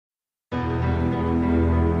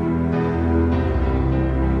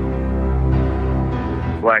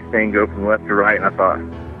black thing go from left to right, and I thought,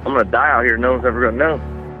 I'm going to die out here. No one's ever going to know.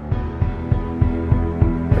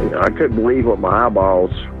 I couldn't believe what my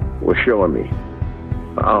eyeballs were showing me.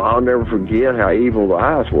 I'll never forget how evil the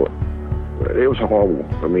eyes were. It was horrible.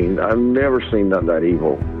 I mean, I've never seen nothing that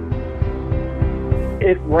evil.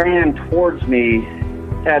 It ran towards me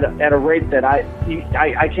at a rate that I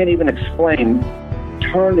can't even explain.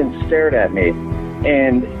 Turned and stared at me,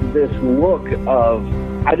 and this look of,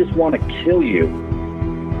 I just want to kill you.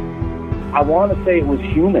 I want to say it was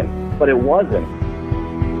human, but it wasn't.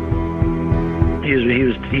 He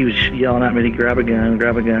was yelling at me to grab a gun,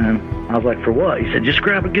 grab a gun. I was like, for what? He said, just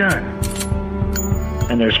grab a gun.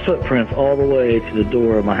 And there's footprints all the way to the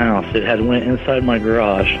door of my house. It had went inside my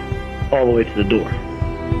garage all the way to the door.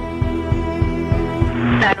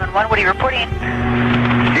 911, what are you reporting?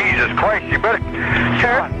 Jesus Christ, you better...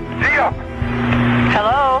 Sir? Zia!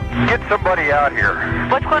 Hello? Get somebody out here.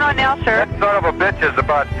 What's going on now, sir? That son of a bitch is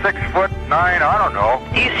about 6'9", I don't know.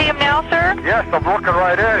 Do you see him now, sir? Yes, I'm looking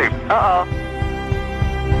right at him. Uh-oh.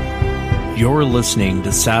 You're listening to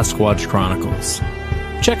Sasquatch Chronicles.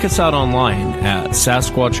 Check us out online at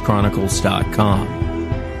SasquatchChronicles.com.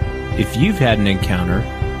 If you've had an encounter,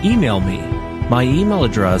 email me. My email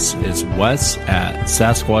address is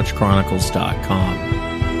wes@SasquatchChronicles.com.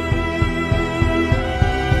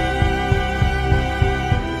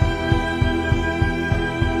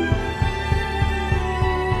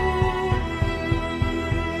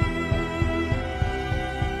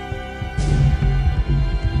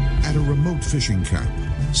 At a remote fishing camp,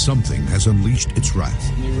 something has unleashed its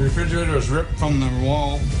wrath. The refrigerator was ripped from the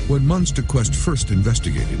wall. When Monster Quest first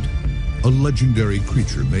investigated, a legendary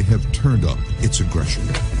creature may have turned up its aggression.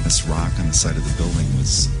 This rock on the side of the building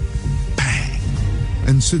was bang.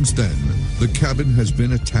 And since then, the cabin has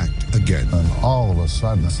been attacked again. And all of a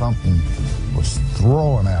sudden, something was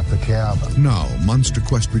thrown at the cabin. Now, Monster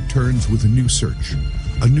Quest returns with a new search,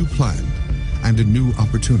 a new plan, and a new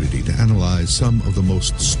opportunity to analyze some of the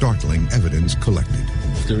most startling evidence collected.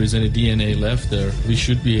 If there is any DNA left there, we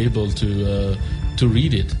should be able to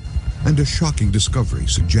read it. And a shocking discovery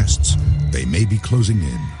suggests they may be closing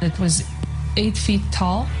in. It was 8 feet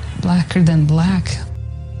tall, blacker than black.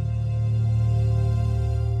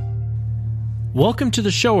 Welcome to the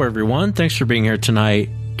show, everyone. Thanks for being here tonight.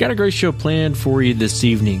 Got a great show planned for you this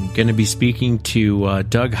evening. Going to be speaking to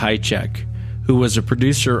Doug Hychek, who was a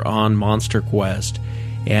producer on Monster Quest.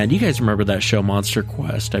 And you guys remember that show, Monster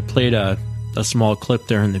Quest. I played a small clip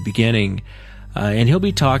there in the beginning. And he'll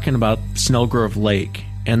be talking about Snelgrove Lake.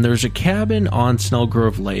 And there's a cabin on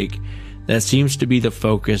Snelgrove Lake that seems to be the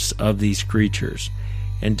focus of these creatures.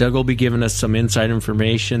 And Doug will be giving us some inside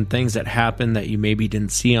information, things that happened that you maybe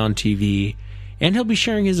didn't see on TV. And he'll be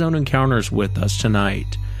sharing his own encounters with us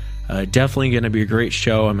tonight. Definitely going to be a great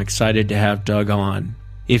show. I'm excited to have Doug on.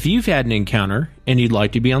 If you've had an encounter and you'd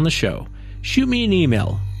like to be on the show, shoot me an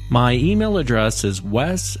email. My email address is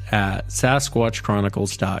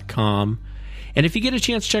wes@SasquatchChronicles.com. And if you get a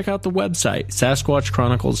chance, check out the website,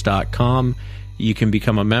 SasquatchChronicles.com. You can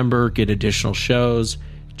become a member, get additional shows,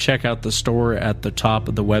 check out the store at the top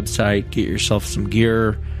of the website, get yourself some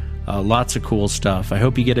gear, lots of cool stuff. I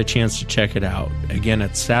hope you get a chance to check it out. Again,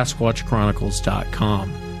 it's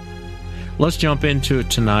SasquatchChronicles.com. Let's jump into it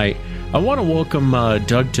tonight. I want to welcome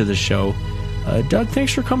Doug to the show. Doug,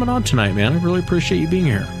 thanks for coming on tonight, man. I really appreciate you being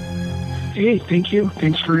here. Hey, thank you.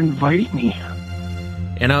 Thanks for inviting me.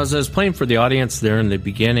 And I was playing for the audience there in the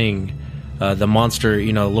beginning, the monster,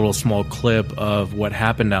 a little small clip of what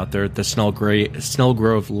happened out there at the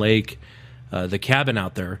Snelgrove Lake, the cabin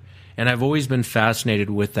out there. And I've always been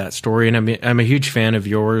fascinated with that story, and I'm a huge fan of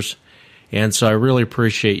yours. And so I really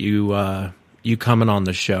appreciate you coming on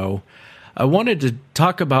the show. I wanted to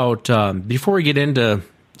talk about, before we get into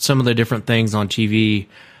some of the different things on TV,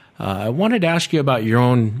 I wanted to ask you about your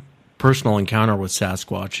own personal encounter with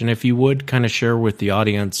Sasquatch, and if you would kind of share with the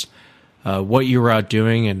audience what you were out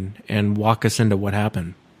doing and walk us into what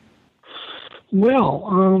happened. Well,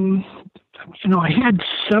 I had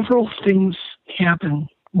several things happen,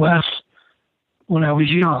 Wes, when I was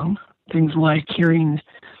young. Things like hearing,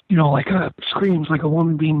 like screams like a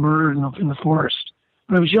woman being murdered in the forest.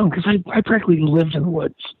 When I was young, because I practically lived in the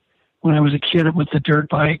woods when I was a kid with the dirt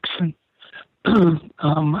bikes, and I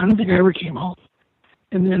don't think I ever came home.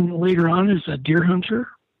 And then later on, as a deer hunter,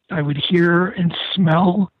 I would hear and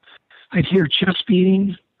smell. I'd hear chest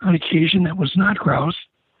beating on occasion that was not grouse.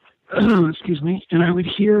 Excuse me. And I would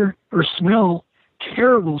hear or smell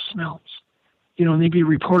terrible smells. And they'd be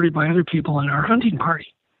reported by other people in our hunting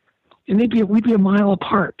party. And we'd be a mile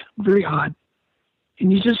apart. Very odd.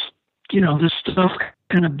 And you just, this stuff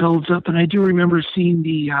kind of builds up. And I do remember seeing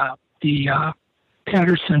the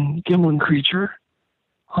Patterson Gimlin creature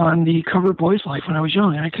on the cover of Boy's Life when I was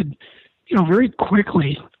young. And I could, very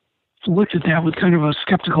quickly looked at that with kind of a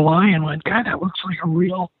skeptical eye and went, God, that looks like a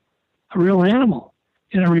real animal.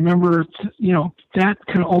 And I remember, that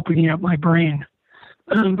kind of opening up my brain,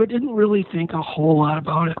 but didn't really think a whole lot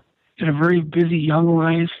about it. Had a very busy young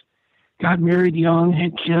life, got married young,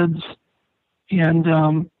 had kids, and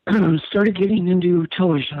started getting into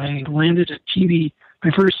television. I landed at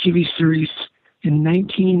my first TV series in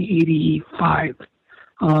 1985.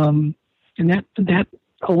 And that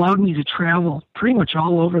allowed me to travel pretty much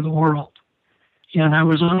all over the world. And I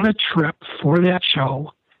was on a trip for that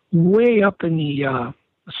show way up in the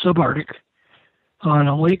subarctic on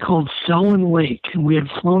a lake called Selwyn Lake. And we had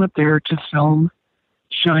flown up there to film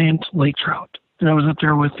giant lake trout. And I was up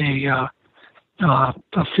there with a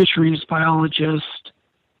fisheries biologist,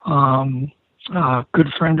 a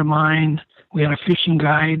good friend of mine. We had a fishing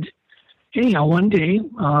guide. Anyhow, one day,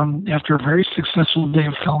 after a very successful day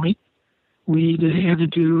of filming, we had to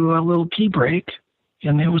do a little tea break,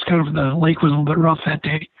 and it was kind of, the lake was a little bit rough that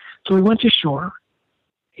day. So we went to shore,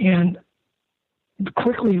 and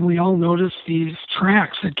quickly we all noticed these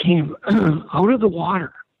tracks that came out of the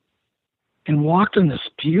water and walked on this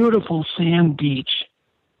beautiful sand beach,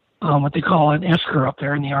 what they call an esker up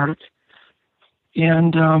there in the Arctic,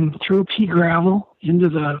 and through pea gravel into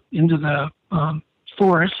the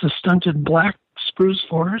forest, the stunted black spruce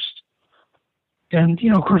forest. And,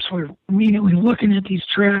 of course, we're immediately looking at these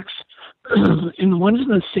tracks. And the ones in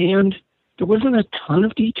the sand, there wasn't a ton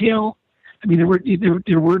of detail. I mean,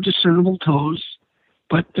 there were discernible toes,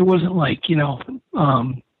 but there wasn't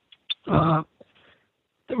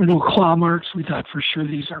there were no claw marks. We thought for sure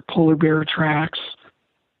these are polar bear tracks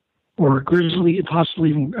or grizzly, possibly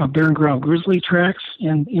even bear and ground grizzly tracks.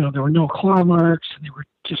 And, there were no claw marks. And they were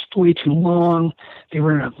just way too long. They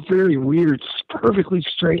were in a very weird, perfectly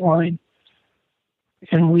straight line.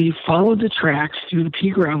 And we followed the tracks through the pea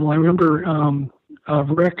gravel. I remember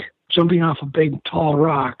Rick jumping off a big, tall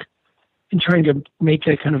rock and trying to make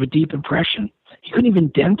that kind of a deep impression. He couldn't even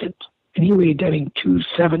dent it. And he weighed, I think,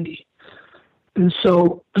 270. And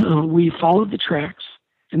so we followed the tracks.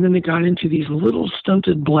 And then they got into these little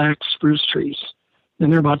stunted black spruce trees.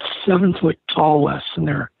 And they're about 7 foot tall, Wes. And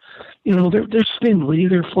they're spindly,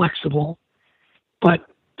 they're flexible. But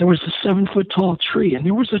there was a 7 foot tall tree, and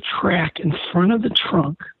there was a track in front of the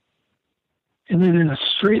trunk. And then in a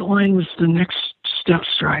straight line was the next step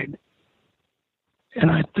stride.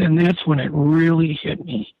 And that's when it really hit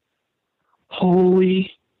me.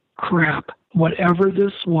 Holy crap. Whatever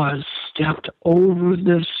this was stepped over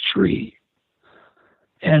this tree.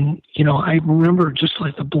 And, I remember just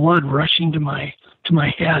like the blood rushing to my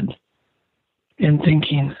head and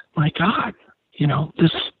thinking, my God,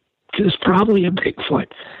 this is probably a Bigfoot.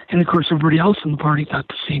 And of course, everybody else in the party thought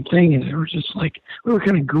the same thing. And they were just like, we were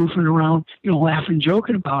kind of goofing around, laughing,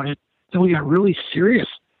 joking about it. Then we got really serious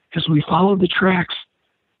as we followed the tracks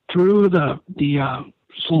through the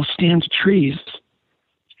little stands of trees.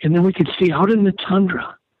 And then we could see out in the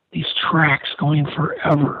tundra, these tracks going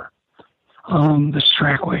forever. This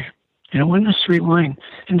trackway. And it went in a straight line.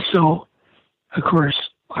 And so, of course,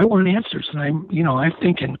 I want answers. And I'm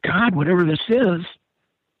thinking, God, whatever this is,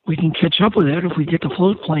 we can catch up with it if we get the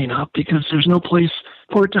float plane up, because there's no place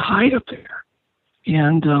for it to hide up there.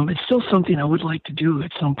 And it's still something I would like to do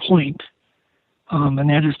at some point. And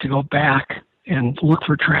that is to go back and look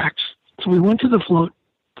for tracks. So we went to the float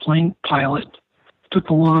plane pilot, took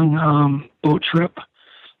a long boat trip.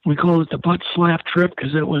 We called it the butt slap trip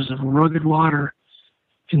because it was rugged water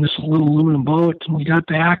in this little aluminum boat. And we got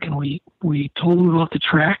back and we told them about the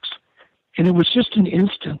tracks. And it was just an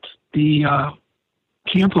instant. The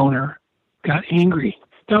camp owner got angry,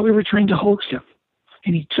 thought we were trying to hoax him.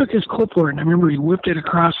 And he took his clipboard, and I remember he whipped it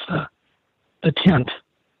across the tent.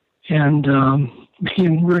 And me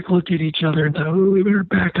and Rick looked at each other and thought, oh, we better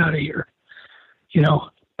back out of here. He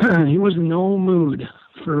was in no mood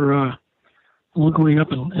for going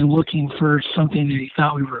up and looking for something that he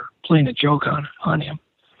thought we were playing a joke on him.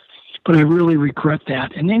 But I really regret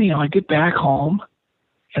that. And then, I get back home,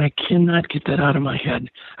 and I cannot get that out of my head.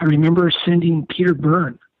 I remember sending Peter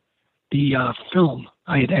Byrne the film.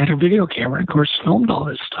 I had a video camera, of course, filmed all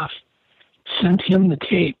this stuff. Sent him the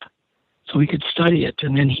tape so he could study it.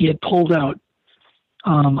 And then he had pulled out,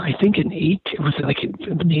 I think it was like in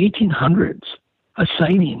the 1800s, a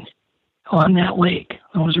sighting on that lake.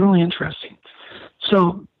 It was really interesting.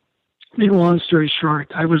 So, make a long story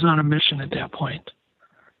short, I was on a mission at that point.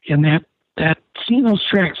 And that seeing those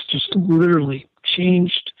tracks just literally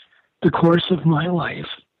changed the course of my life,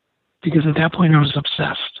 because at that point I was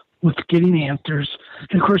obsessed with getting answers.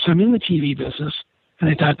 And of course, I'm in the TV business. And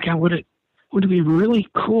I thought, God, would it be really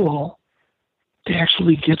cool to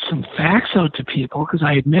actually get some facts out to people, because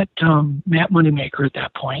I had met Matt Moneymaker at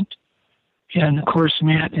that point. And, of course,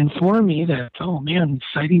 Matt informed me that, oh, man,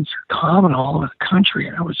 sightings are common all over the country.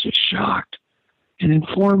 And I was just shocked. And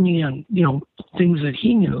informed me on, things that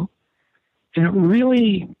he knew. And it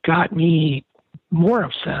really got me more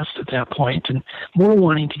obsessed at that point and more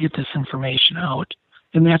wanting to get this information out.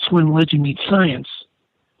 And that's when Legend Meets Science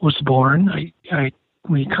was born.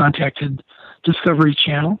 We contacted Discovery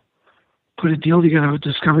Channel, put a deal together with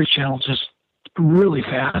Discovery Channel just really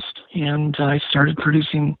fast, and I started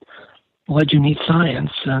producing Legend Meets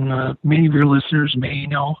Science. And many of your listeners may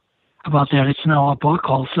know about that. It's now a book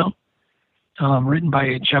also, written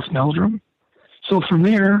by Jeff Meldrum. So from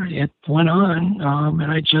there, it went on,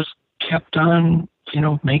 and I just kept on,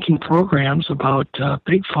 making programs about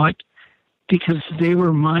Bigfoot, because they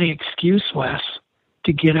were my excuse, Wes,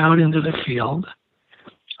 to get out into the field.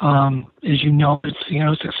 As you know,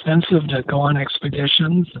 it's expensive to go on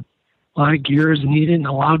expeditions. A lot of gear is needed, and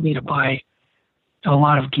allowed me to buy a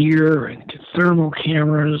lot of gear and thermal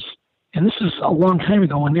cameras. And this is a long time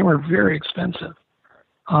ago when they were very expensive.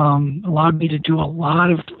 Allowed me to do a lot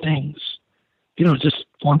of things. Just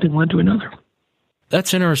one thing led to another.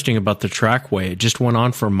 That's interesting about the trackway. It just went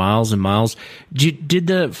on for miles and miles. Did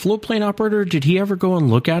the float plane operator, did he ever go and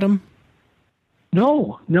look at him?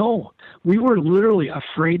 No. We were literally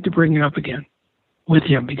afraid to bring it up again with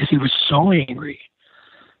him because he was so angry.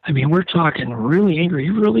 I mean, we're talking really angry. He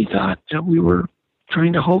really thought that we were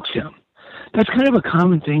trying to hoax him. That's kind of a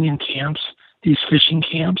common thing in camps, these fishing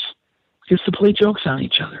camps, is to play jokes on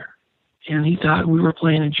each other. And he thought we were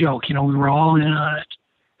playing a joke. We were all in on it,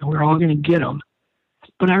 and we were all going to get him.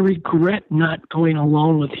 But I regret not going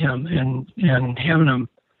alone with him and having him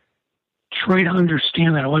try to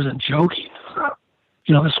understand that I wasn't joking.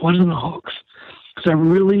 This wasn't a hoax. Because I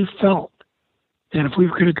really felt that if we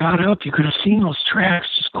could have got up, you could have seen those tracks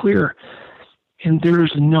just clear. And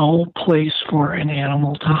there's no place for an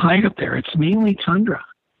animal to hide up there. It's mainly tundra.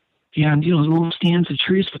 And, little stands of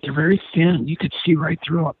trees, but they're very thin. You could see right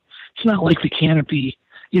through them. It's not like the canopy,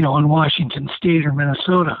 in Washington State or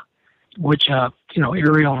Minnesota, which,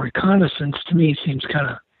 aerial reconnaissance to me seems kind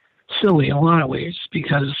of silly in a lot of ways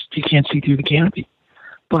because you can't see through the canopy.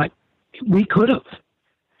 But we could have.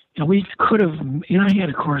 We could have, I had,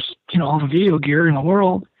 of course, all the video gear in the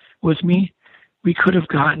world with me. We could have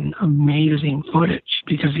gotten amazing footage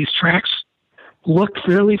because these tracks looked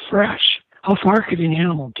fairly fresh. How far could an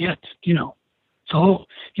animal get, So,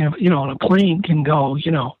 a plane can go,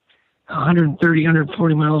 130,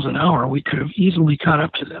 140 miles an hour. We could have easily caught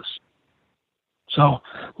up to this. So a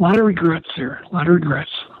lot of regrets there, a lot of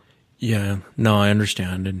regrets. Yeah, no, I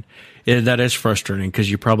understand. And that is frustrating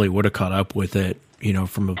because you probably would have caught up with it,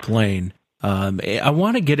 from a plane. I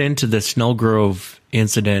want to get into the Snelgrove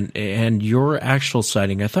incident and your actual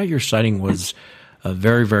sighting. I thought your sighting was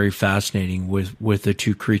very, very fascinating with the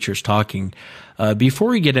two creatures talking. Before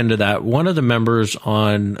we get into that, one of the members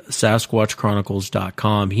on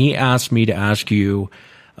SasquatchChronicles.com, he asked me to ask you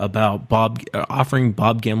about offering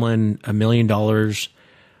Bob Gimlin $1 million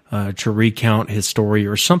to recount his story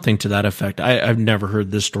or something to that effect. I've never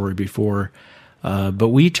heard this story before. But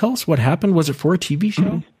will you tell us what happened? Was it for a TV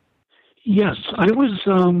show? Yes, I was,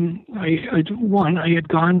 I had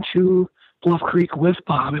gone to Bluff Creek with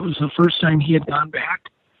Bob. It was the first time he had gone back.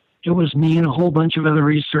 It was me and a whole bunch of other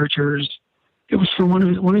researchers. It was for one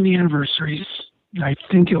of the anniversaries. I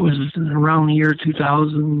think it was around the year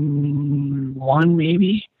 2001,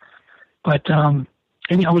 maybe. But I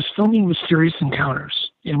was filming Mysterious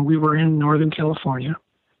Encounters, and we were in Northern California.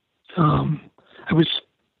 I was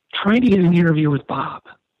trying to get an interview with Bob,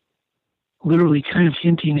 literally kind of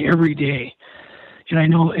hinting every day. And I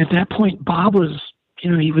know at that point, Bob was,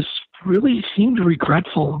 he was really seemed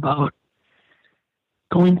regretful about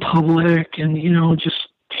going public and, just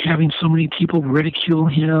having so many people ridicule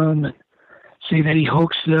him and say that he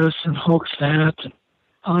hoaxed this and hoaxed that and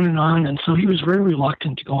on and on. And so he was very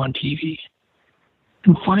reluctant to go on TV.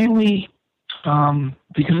 And finally,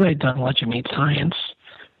 because I had done Legend Meets Science,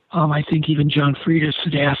 I think even John Friedis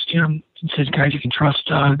had asked him and said, guys, you can trust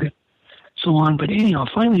Doug, so on. But anyhow,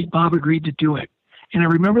 finally Bob agreed to do it. And I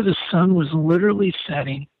remember the sun was literally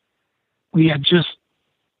setting. We had just,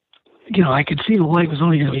 I could see the light was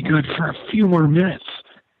only going to be good for a few more minutes.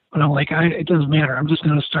 But I'm like, it doesn't matter. I'm just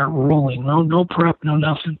going to start rolling. No prep, no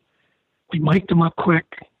nothing. We mic'd them up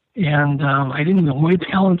quick. And I didn't even wait to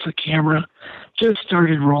balance the camera. Just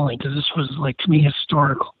started rolling because this was, like, to me,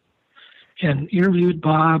 historical. And interviewed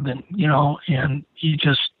Bob and he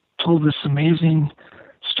just told this amazing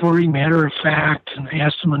story, matter of fact, and I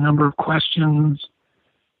asked him a number of questions.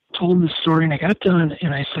 told the story, and I got done,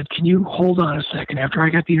 and I said, can you hold on a second? After I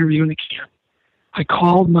got the interview in the can, I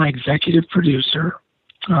called my executive producer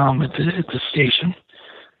at the station,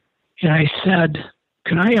 and I said,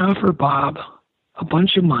 could I offer Bob a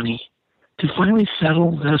bunch of money to finally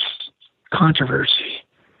settle this controversy,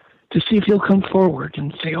 to see if he'll come forward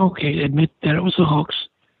and say, okay, admit that it was a hoax,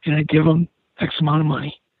 and I'd give him X amount of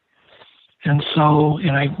money. And so,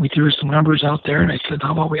 we threw some numbers out there, and I said,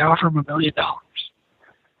 how about we offer him $1 million?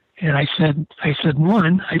 And I said,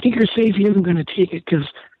 one, I think you're safe. He isn't going to take it because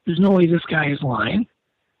there's no way this guy is lying.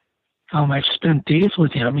 I've spent days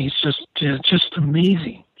with him. He's just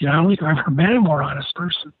amazing. You know, I don't think I've ever met a more honest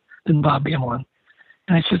person than Bob Gimlin.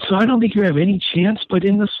 And I said, so I don't think you have any chance, but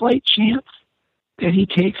in the slight chance that he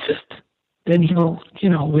takes it, then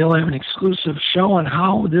we'll have an exclusive show on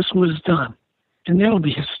how this was done. And that'll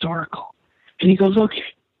be historical. And he goes, okay.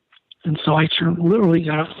 And so I literally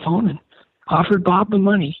got off the phone and offered Bob the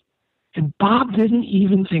money. And Bob didn't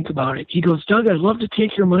even think about it. He goes, Doug, I'd love to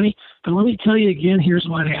take your money, but let me tell you again, here's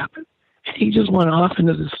what happened. And he just went off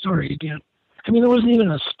into the story again. I mean, there wasn't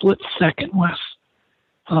even a split second, Wes,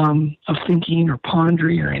 of thinking or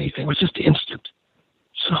pondering or anything. It was just instant.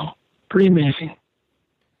 So, pretty amazing.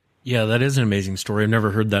 Yeah, that is an amazing story. I've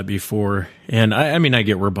never heard that before. And I mean, I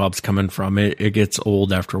get where Bob's coming from. It gets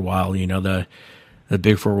old after a while. You know, the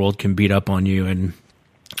big four world can beat up on you,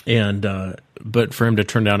 but for him to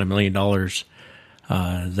turn down $1 million,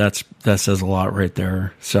 that says a lot right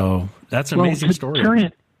there. So that's an amazing story.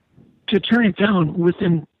 To turn it down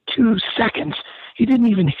within 2 seconds, he didn't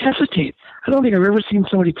even hesitate. I don't think I've ever seen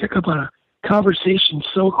somebody pick up on a conversation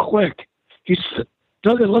so quick. He just said,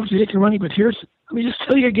 Doug, I'd love to take your money, but let me just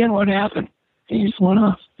tell you again what happened. And he just went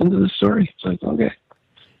off into the story. It's like, okay.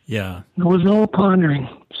 Yeah. There was no pondering.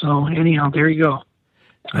 So anyhow, there you go.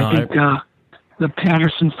 I think the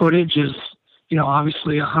Patterson footage is,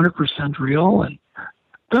 obviously 100% real. And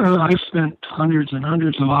I've spent hundreds and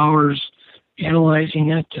hundreds of hours analyzing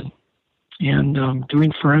it and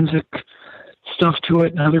doing forensic stuff to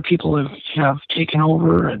it. And other people have taken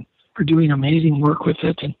over and are doing amazing work with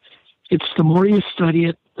it. And it's the more you study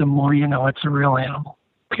it, the more you know it's a real animal,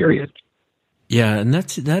 period. Yeah, and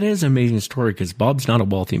that is an amazing story because Bob's not a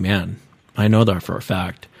wealthy man. I know that for a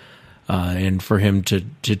fact. And for him to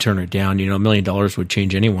turn it down, $1 million would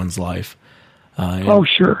change anyone's life.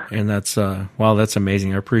 Sure. And that's that's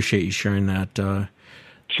amazing. I appreciate you sharing that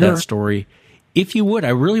that story. If you would, I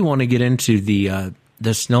really want to get into the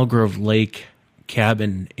Snelgrove Lake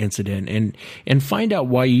cabin incident and find out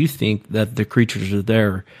why you think that the creatures are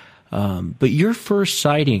there. But your first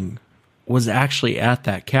sighting was actually at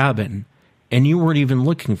that cabin, and you weren't even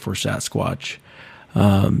looking for Sasquatch.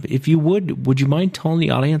 If you would you mind telling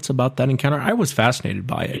the audience about that encounter? I was fascinated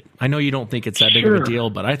by it. I know you don't think it's that big of a deal,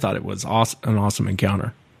 but I thought it was an awesome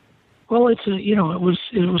encounter. Well, it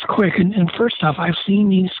was quick. And first off, I've seen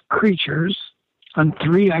these creatures on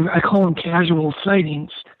 3, I call them casual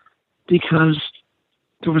sightings because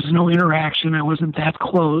there was no interaction. I wasn't that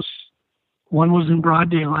close. One was in broad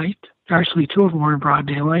daylight. Actually, 2 of them were in broad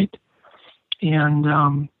daylight.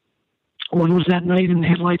 And one was at night in the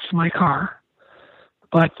headlights of my car.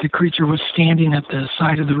 But the creature was standing at the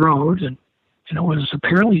side of the road, and it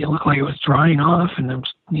looked like it was drying off, and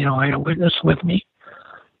I had a witness with me.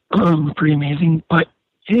 Pretty amazing. But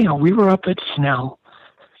anyhow, we were up at Snell,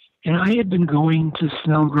 and I had been going to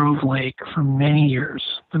Snelgrove Lake for many years.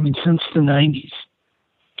 I mean, since the 90s.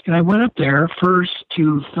 And I went up there first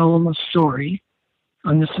to film a story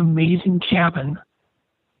on this amazing cabin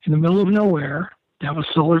in the middle of nowhere that was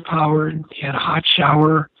solar powered. It had a hot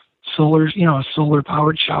shower, a solar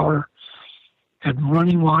powered shower, had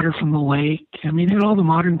running water from the lake. I mean, it had all the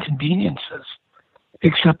modern conveniences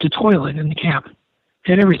except a toilet in the cabin.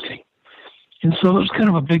 It had everything. And so it was kind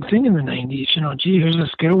of a big thing in the 90s. Here's this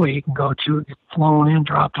getaway you can go to, get flown in,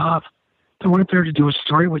 dropped off. I went up there to do a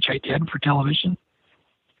story, which I did for television.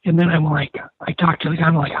 And then I talked to the guy,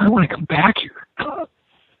 I'm like, I want to come back here.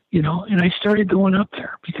 And I started going up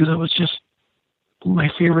there because it was just my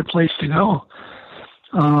favorite place to go.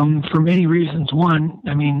 For many reasons. One,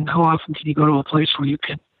 I mean, how often can you go to a place where you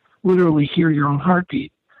can literally hear your own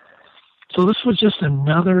heartbeat? So this was just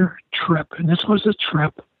another trip. And this was a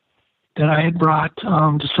trip that I had brought,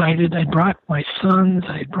 I'd brought my sons,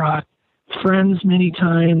 I'd brought friends many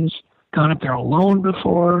times, gone up there alone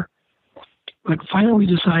before. But finally we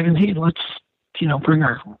decided, hey, let's, bring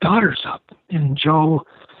our daughters up. And Joe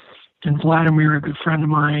and Vladimir, a good friend of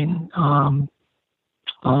mine,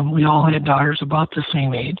 we all had daughters about the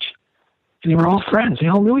same age. And they were all friends. They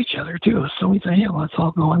all knew each other, too. So we thought, hey, let's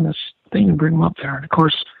all go on this thing and bring them up there. And, of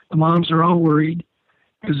course, the moms are all worried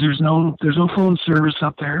because there's no phone service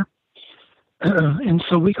up there. And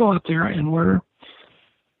so we go out there and we're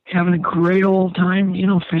having a great old time,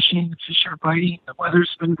 fishing. The fish are biting. The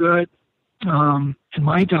weather's been good. And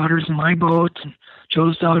my daughter's in my boat, and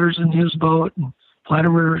Joe's daughter's in his boat, and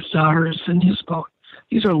Vladimir's daughter's in his boat.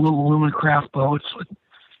 These are little Alumacraft boats with,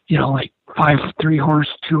 like 5 3-horse,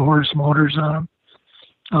 2-horse motors on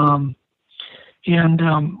them.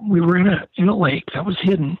 We were in a lake that was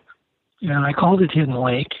hidden, and I called it Hidden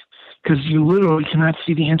Lake because you literally cannot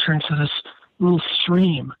see the entrance of this little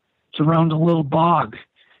stream. It's around a little bog,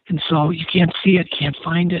 and so you can't see it, can't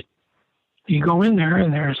find it. You go in there,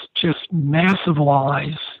 and there's just massive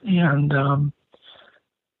walleyes, and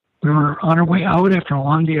we were on our way out after a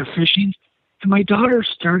long day of fishing, and my daughter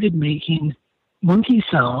started making monkey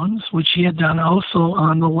sounds, which she had done also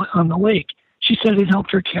on the lake. She said it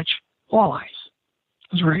helped her catch walleyes.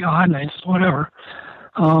 It was very odd, and I said, whatever.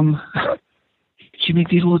 She'd make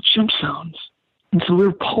these little chimp sounds. And so we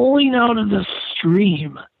were pulling out of the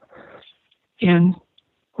stream, and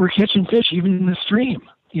we're catching fish even in the stream,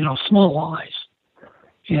 small walleyes.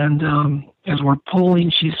 And as we're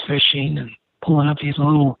pulling, she's fishing and pulling up these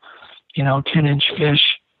little, 10-inch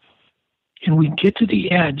fish. And we get to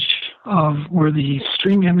the edge of where the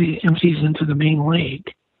stream empties into the main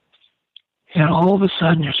lake. And all of a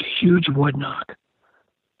sudden, there's a huge wood knock.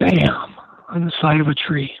 Bam! On the side of a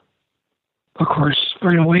tree. Of course,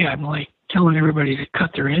 right away, I'm like telling everybody to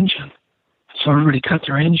cut their engine. So everybody cut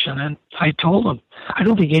their engine, and I told them. I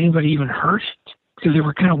don't think anybody even heard it because they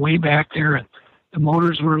were kind of way back there, and the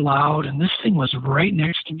motors were loud, and this thing was right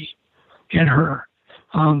next to me and her.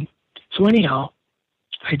 So anyhow,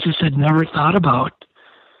 I just had never thought about,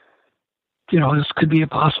 this could be a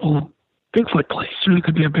possible Bigfoot place. There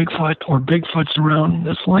could be a Bigfoot or Bigfoots around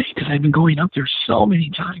this lake because I've been going up there so many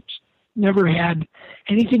times. Never had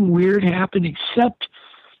anything weird happen except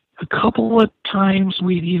a couple of times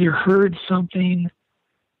we'd either heard something.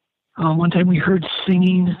 One time we heard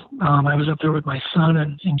singing. I was up there with my son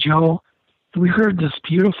and Joe. And we heard this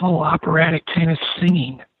beautiful operatic kind of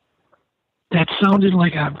singing that sounded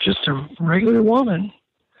like just a regular woman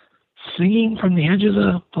singing from the edge of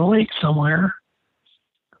the lake somewhere.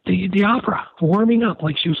 The opera, warming up,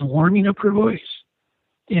 like she was warming up her voice.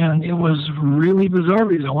 And it was really bizarre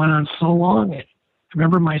because it went on so long. I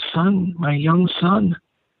remember my young son,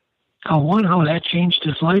 how that changed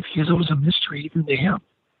his life because it was a mystery even to him.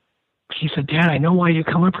 He said, Dad, I know why you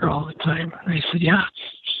come up here all the time. And I said, yeah,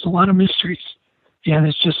 it's just a lot of mysteries. And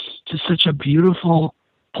it's just such a beautiful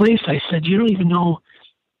place. I said, you don't even know,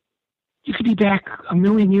 you could be back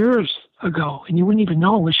 1,000,000 years ago and you wouldn't even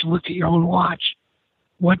know unless you looked at your own watch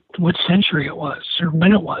what century it was or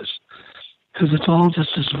when it was. Because it's all just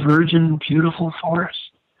this virgin, beautiful forest.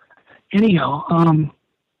 Anyhow,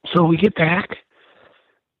 so we get back.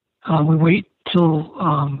 We wait till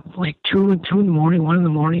like 2 in the morning, 1 in the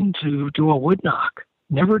morning to do a wood knock.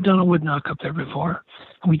 Never done a wood knock up there before.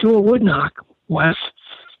 And we do a wood knock, Wes,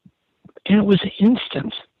 and it was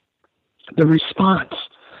instant, the response.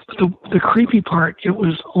 But the creepy part, it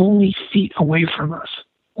was only feet away from us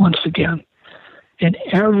once again. And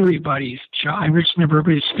everybody's jaw, I just remember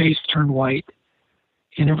everybody's face turned white,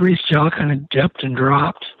 and everybody's jaw kind of dipped and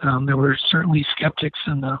dropped. There were certainly skeptics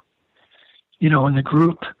in the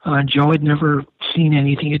group. Joe had never seen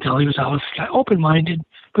anything until he was open-minded,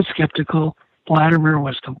 but skeptical. Vladimir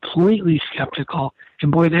was completely skeptical,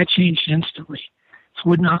 and boy, that changed instantly. This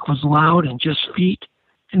wood knock was loud and just feet.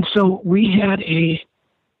 And so we had a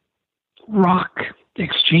rock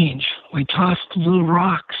exchange. We tossed little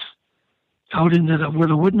rocks out into where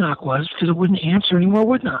the wood knock was because it wouldn't answer any more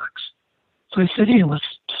wood knocks. So I said, hey, let's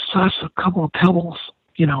toss a couple of pebbles,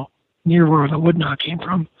 near where the wood knock came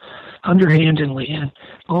from, underhandedly. And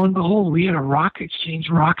lo and behold, we had a rock exchange.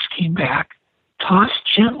 Rocks came back, tossed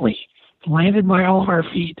gently, landed by all of our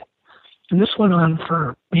feet. And this went on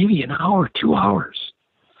for maybe an hour, 2 hours,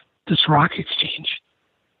 this rock exchange.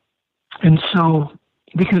 And so,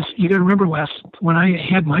 because you got to remember, Wes, when I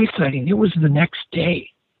had my sighting, it was the next day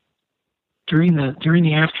during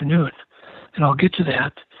the afternoon, and I'll get to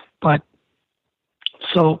that. But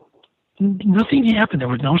so nothing happened. There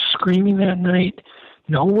was no screaming that night,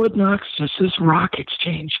 no wood knocks, just this rock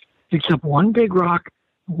exchange, except one big rock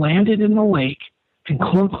landed in the lake and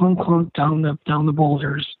clunk, clunk, clunk down the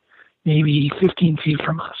boulders, maybe 15 feet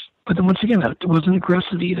from us. But then once again, it wasn't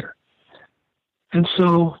aggressive either. And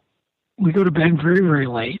so we go to bed very, very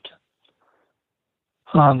late.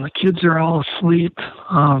 The kids are all asleep.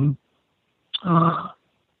 And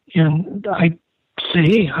I say,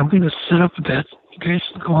 hey, I'm going to set up a bed. You guys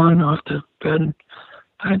go on off the bed.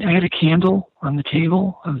 I had a candle on the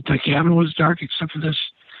table. The cabin was dark except for this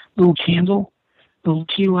little candle, little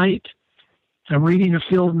tea light. And I'm reading a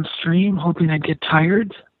Field and Stream, hoping I'd get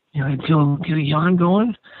tired. I'd get a yawn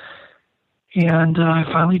going. And I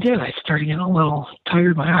finally did. I started getting a little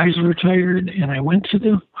tired. My eyes were tired, and I went to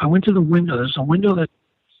the window. There's a window that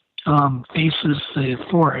faces the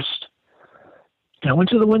forest. And I went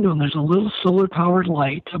to the window, and there's a little solar-powered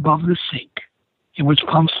light above the sink, in which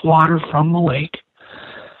pumps water from the lake.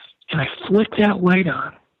 And I flicked that light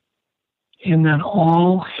on, and then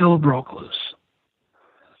all hell broke loose.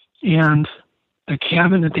 And the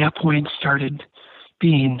cabin at that point started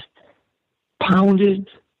being pounded,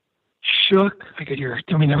 shook. I could hear,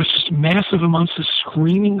 there was just massive amounts of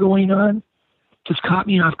screaming going on. Just caught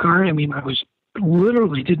me off guard. I was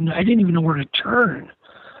literally I didn't even know where to turn.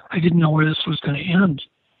 I didn't know where this was going to end.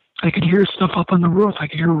 I could hear stuff up on the roof. I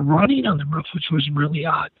could hear running on the roof, which was really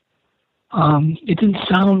odd. It didn't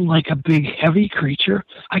sound like a big, heavy creature.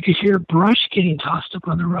 I could hear brush getting tossed up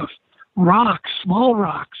on the roof. Rocks, small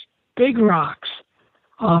rocks, big rocks.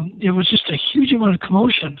 It was just a huge amount of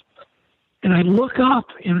commotion. And I look up,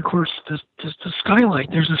 and of course, the skylight,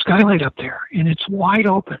 there's a skylight up there, and it's wide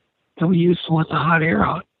open that we use to let the hot air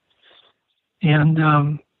out. And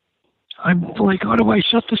I'm like, how do I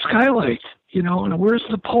shut the skylight? And where's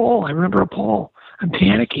the pole? I remember a pole. I'm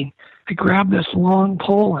panicking. I grab this long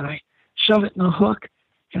pole, and I shove it in the hook,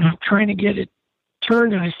 and I'm trying to get it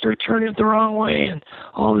turned, and I start turning it the wrong way, and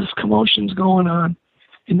all this commotion's going on.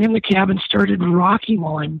 And then the cabin started rocking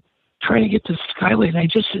while I'm trying to get the skylight. And I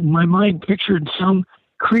just, in my mind, pictured some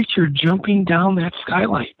creature jumping down that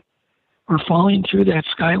skylight or falling through that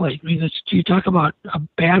skylight. You talk about a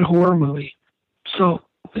bad horror movie. So,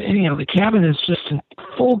 the cabin is just in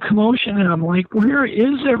full commotion, and I'm like, where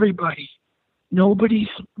is everybody? Nobody's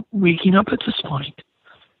waking up at this point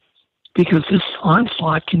because this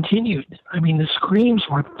onslaught continued. The screams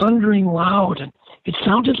were thundering loud, and it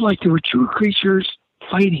sounded like there were two creatures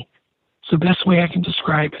fighting. It's the best way I can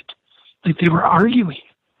describe it. Like they were arguing,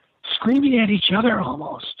 screaming at each other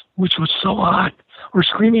almost, which was so odd, or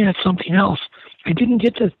screaming at something else.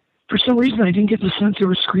 For some reason, I didn't get the sense they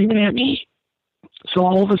were screaming at me. So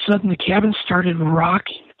all of a sudden, the cabin started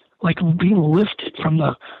rocking, like being lifted from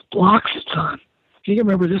the blocks it's on. You can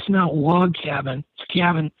remember, this is not a log cabin. It's a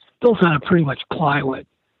cabin built out of pretty much plywood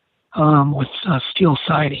with steel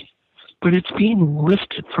siding. But it's being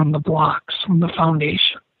lifted from the blocks, from the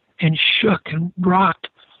foundation, and shook and rocked.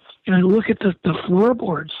 And I look at the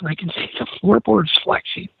floorboards, and I can see the floorboards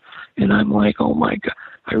flexing. And I'm like, oh, my God.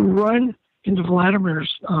 I run into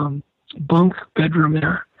Vladimir's bunk bedroom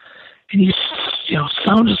there, and he's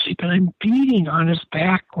sound asleep, and I'm beating on his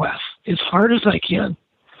back, Wes, as hard as I can.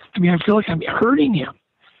 I feel like I'm hurting him.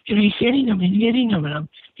 And he's hitting him, and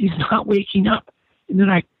he's not waking up. And then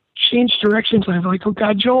I change directions, and I'm like, oh,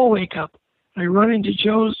 God, Joe will wake up. And I run into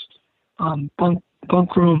Joe's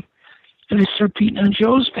bunk room, and I start beating on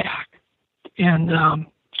Joe's back and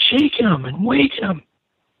shaking him and waking him.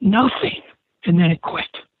 Nothing. And then it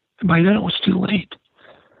quit. And by then it was too late.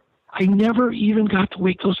 I never even got to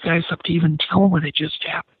wake those guys up to even tell them what had just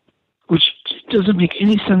happened, which doesn't make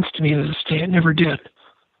any sense to me to this day. It never did.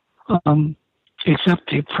 Except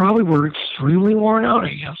they probably were extremely worn out,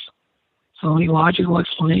 I guess. It's the only logical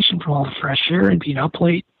explanation for all the fresh air and being up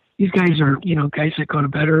late. These guys are, guys that go to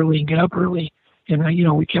bed early and get up early. And,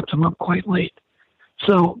 we kept them up quite late.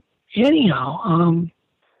 So, anyhow,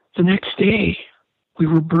 the next day, we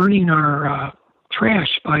were burning our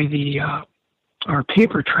trash by our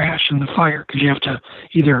paper trash in the fire, because you have to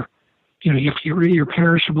either, you have to get rid of your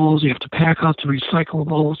perishables, you have to pack out the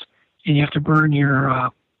recyclables, and you have to burn your,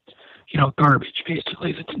 garbage,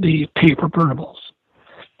 basically, the paper burnables.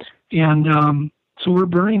 And so we're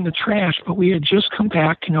burning the trash, but we had just come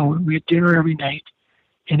back, we had dinner every night,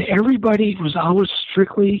 and everybody was always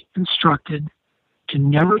strictly instructed to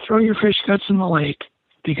never throw your fish guts in the lake,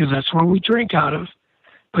 because that's where we drink out of,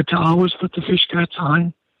 but to always put the fish guts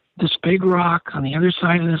on this big rock on the other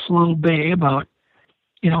side of this little bay about,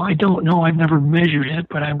 I don't know, I've never measured it,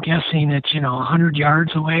 but I'm guessing it's, 100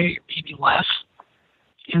 yards away, maybe less.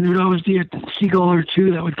 And there'd always be a seagull or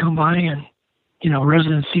two that would come by and,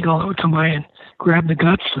 resident seagull that would come by and grab the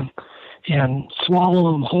guts and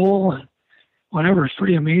swallow them whole and whatever. It's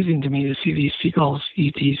pretty amazing to me to see these seagulls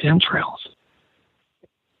eat these entrails.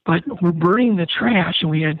 But we're burning the trash, and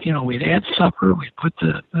we'd had supper. We'd put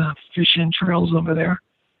the fish entrails over there.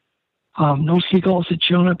 No seagulls had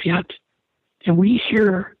shown up yet. And we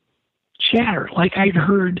hear chatter like I'd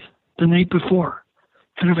heard the night before.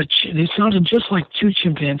 They sounded just like two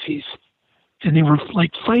chimpanzees. And they were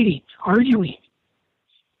like fighting, arguing.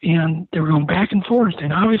 And they were going back and forth.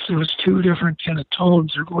 And obviously it was two different kind of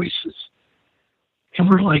tones or voices. And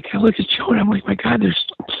we're like, I look at Joe and I'm like, my God, there's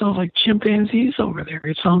sounds like chimpanzees over there.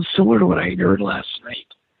 It sounds similar to what I heard last night.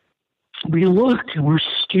 We look and we're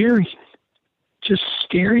staring, just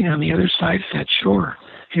staring on the other side of that shore.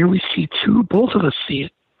 Here we see both of us see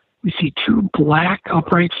it. We see two black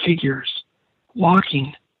upright figures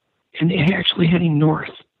walking and actually heading north.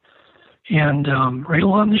 And right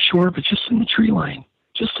along the shore, but just in the tree line,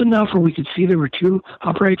 just enough where we could see there were two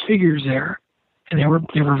upright figures there. And they were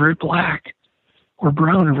very black or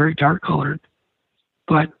brown or very dark colored.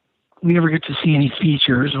 But we never get to see any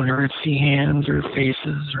features. We never get to see hands or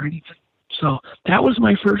faces or anything. So that was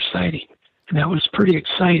my first sighting. And that was pretty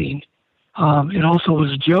exciting. It also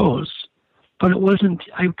was Joe's. But it wasn't,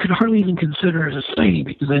 I could hardly even consider it a sighting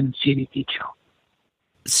because I didn't see any detail.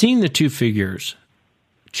 Seeing the two figures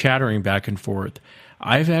chattering back and forth,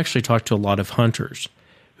 I've actually talked to a lot of hunters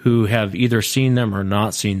who have either seen them or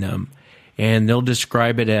not seen them. And they'll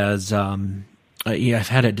describe it as, I've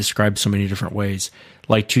had it described so many different ways,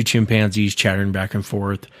 like two chimpanzees chattering back and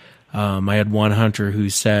forth. I had one hunter who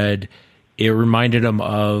said it reminded him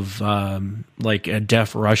of like a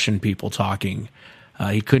deaf Russian people talking.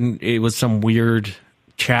 It was some weird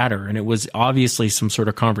chatter, and it was obviously some sort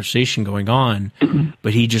of conversation going on,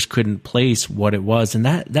 but he just couldn't place what it was. And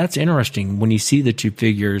that's interesting when you see the two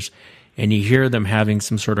figures and you hear them having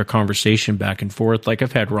some sort of conversation back and forth. Like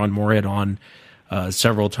I've had Ron Moorhead on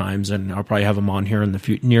several times, and I'll probably have him on here in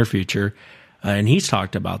the near future. And he's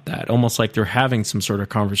talked about that, almost like they're having some sort of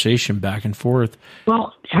conversation back and forth.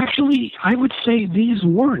 Well, actually, I would say these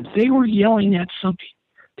weren't. They were yelling at something.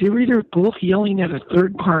 They were either both yelling at a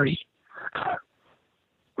third party,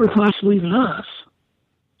 or possibly even us,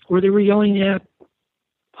 or they were yelling at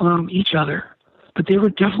each other. But they were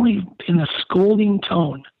definitely in a scolding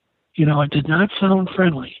tone. You know, it did not sound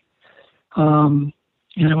friendly. And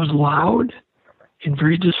it was loud and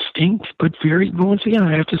very distinct, but once again,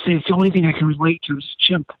 I have to say, it's the only thing I can relate to is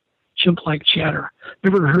chimp-like chatter.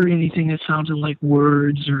 Never heard anything that sounded like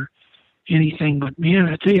words or anything, but man,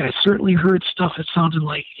 I tell you, I certainly heard stuff that sounded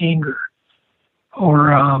like anger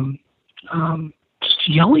or just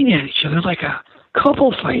yelling at each other, like a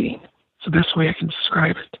couple fighting. It's the best way I can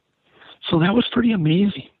describe it. So that was pretty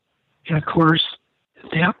amazing. And of course,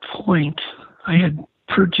 at that point, I had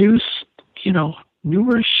produced,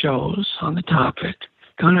 numerous shows on the topic,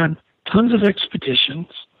 gone on tons of expeditions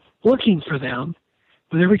looking for them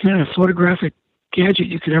with every kind of photographic gadget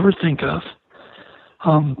you could ever think of.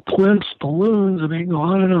 Plinths, balloons, I mean, go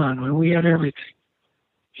on and on. When we had everything.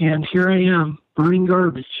 And here I am, burning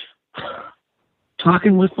garbage,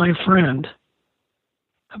 talking with my friend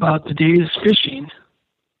about the day's fishing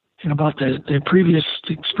and about the previous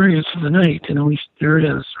experience of the night. And at least there it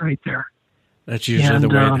is, right there. That's usually the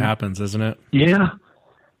way it happens, isn't it? Yeah.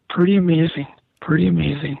 Pretty amazing. Pretty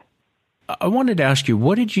amazing. I wanted to ask you,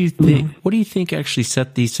 what did you think? What do you think actually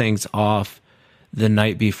set these things off the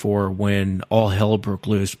night before when all hell broke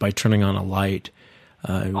loose by turning on a light?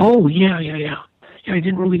 Yeah, I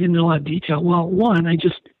didn't really get into a lot of detail. Well, one, I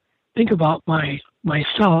just think about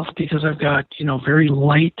myself because I've got, very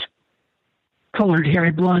light colored hair. I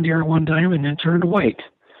had blonde hair at one time and then turned white.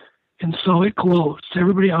 And so it glows.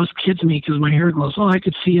 Everybody else kids me because my hair glows. Oh, I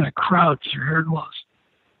could see in a crowd because your hair glows.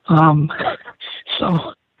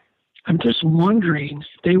 So I'm just wondering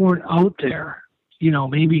if they weren't out there,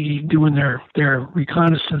 maybe doing their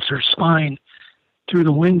reconnaissance or spying through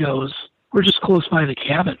the windows. We're just close by the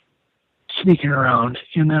cabin, sneaking around.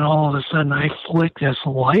 And then all of a sudden I flick this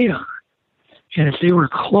light on. And if they were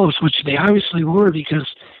close, which they obviously were because,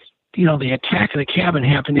 the attack of the cabin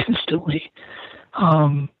happened instantly,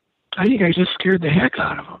 I think I just scared the heck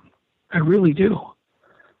out of them. I really do.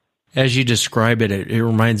 As you describe it, it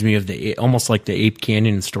reminds me of almost like the Ape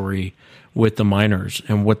Canyon story with the miners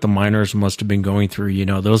and what the miners must have been going through.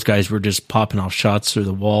 Those guys were just popping off shots through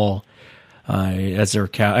the wall as their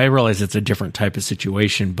I realize it's a different type of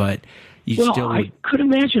situation, but I could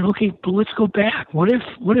imagine. Okay, but let's go back. What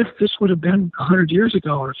if this would have been 100 years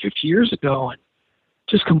ago or 50 years ago, and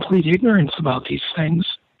just complete ignorance about these things,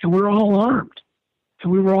 and we're all armed.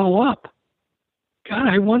 And we were all up. God,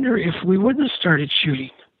 I wonder if we wouldn't have started shooting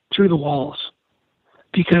through the walls.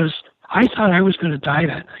 Because I thought I was going to die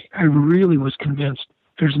that night. I really was convinced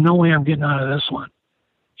there's no way I'm getting out of this one.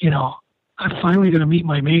 I'm finally going to meet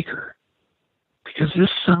my maker. Because this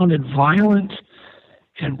sounded violent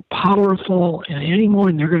and powerful, and any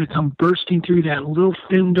moment they're going to come bursting through that little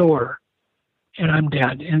thin door, and I'm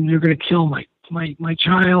dead. And they're going to kill my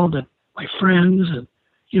child and my friends, and,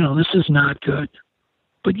 this is not good.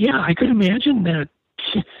 But yeah, I could imagine that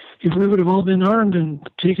if we would have all been armed and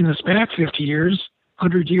taken us back 50 years,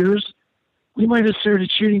 100 years, we might have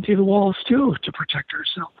started shooting through the walls too to protect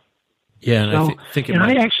ourselves. Yeah, and so, I think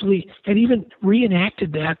I actually had even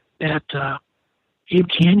reenacted that Abe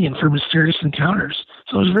Canyon for Mysterious Encounters.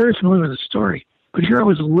 So I was very familiar with the story. But here I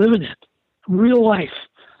was living it, real life.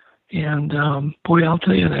 And boy, I'll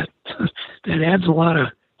tell you that that adds a lot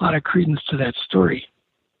of credence to that story.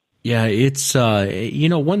 Yeah, it's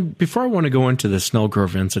before I want to go into the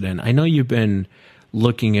Snelgrove incident, I know you've been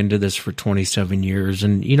looking into this for 27 years,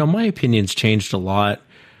 and my opinion's changed a lot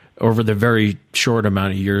over the very short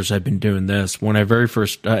amount of years I've been doing this. When I very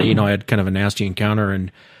first, I had kind of a nasty encounter,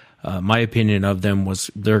 and my opinion of them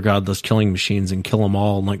was they're godless killing machines and kill them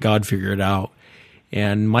all and let God figure it out.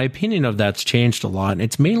 And my opinion of that's changed a lot. And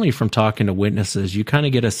it's mainly from talking to witnesses. You kind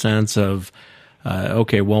of get a sense of,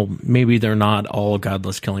 okay, well, maybe they're not all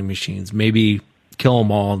godless killing machines. Maybe kill them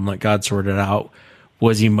all and let God sort it out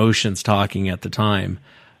was emotions talking at the time.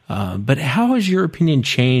 But how has your opinion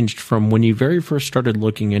changed from when you very first started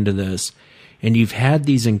looking into this and you've had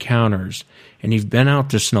these encounters and you've been out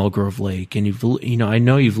to Snelgrove Lake and I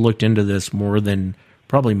know you've looked into this more than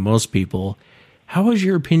probably most people. How has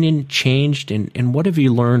your opinion changed and what have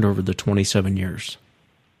you learned over the 27 years?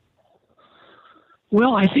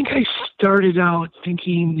 Well, I think I started out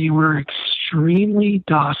thinking they were extremely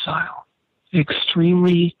docile,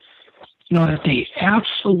 extremely, that they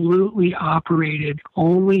absolutely operated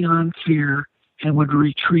only on fear and would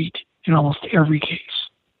retreat in almost every case.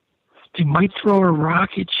 They might throw a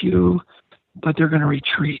rock at you, but they're going to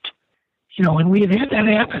retreat. And we had that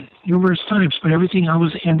happen numerous times, but everything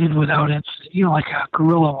always ended without it. Like a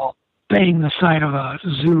gorilla will bang the side of a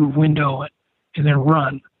zoo window and then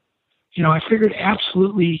run. I figured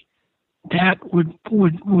absolutely that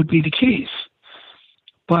would be the case.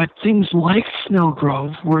 But things like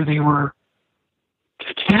Snelgrove, where they were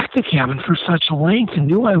attacked the cabin for such a length and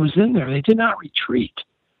knew I was in there, they did not retreat.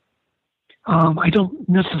 I don't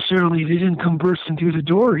necessarily, they didn't come bursting through the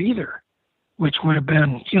door either, which would have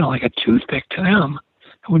been, like a toothpick to them.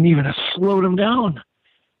 I wouldn't even have slowed them down.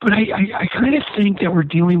 But I kind of think that we're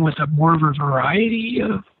dealing with more of a variety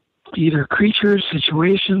of either creatures,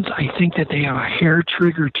 situations. I think that they have a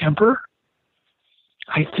hair-trigger temper.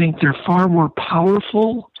 I think they're far more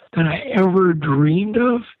powerful than I ever dreamed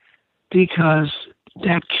of, because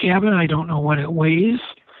that cabin, I don't know what it weighs,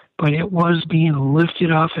 but it was being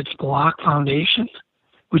lifted off its block foundation,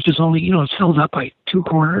 which is only, it's held up by two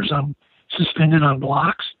corners suspended on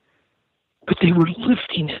blocks. But they were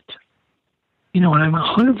lifting it. And I'm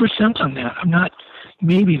 100% on that. I'm not,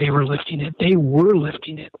 maybe they were lifting it. They were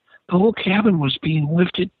lifting it. The whole cabin was being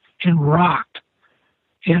lifted and rocked.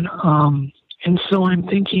 And so I'm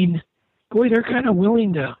thinking, boy, they're kind of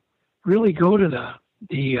willing to really go to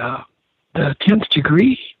the 10th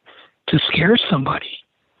degree to scare somebody.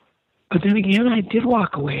 But then again, I did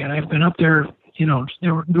walk away, and I've been up there,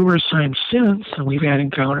 there were numerous times since, and we've had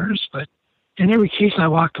encounters, but in every case I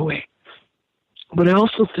walked away. But I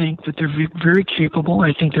also think that they're very capable.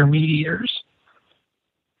 I think they're meat eaters.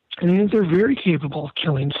 And I think they're very capable of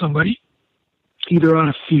killing somebody, either out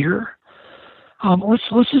of fear.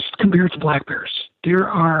 Let's just compare it to black bears. There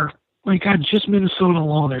are, my God, just Minnesota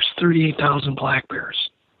alone, there's 38,000 black bears.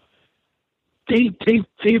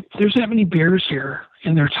 There's that many bears here,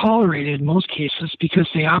 and they're tolerated in most cases because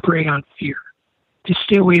they operate on fear. They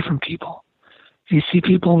stay away from people. They see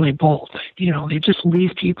people and they bolt. They just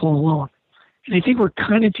leave people alone. And I think we're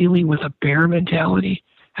kind of dealing with a bear mentality.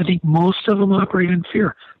 I think most of them operate in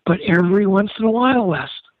fear. But every once in a while, Wes,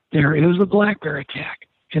 there is a black bear attack,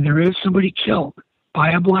 and there is somebody killed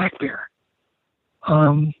by a black bear.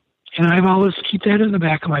 And I've always keep that in the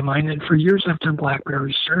back of my mind. And for years, I've done black bear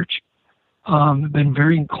research. I've been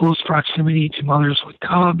very in close proximity to mothers with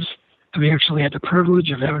cubs. I've actually had the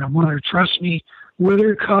privilege of having a mother trust me with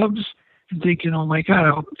her cubs and thinking, oh my God, I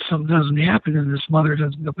hope something doesn't happen and this mother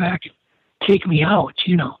doesn't go back and take me out,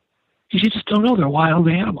 You just don't know. They're wild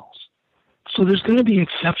animals. So there's going to be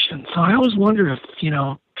exceptions. So I always wonder if,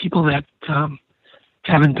 people that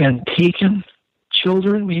haven't been taken,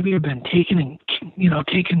 children maybe have been taken and,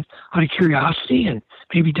 taken out of curiosity and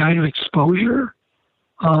maybe died of exposure.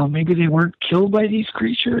 Maybe they weren't killed by these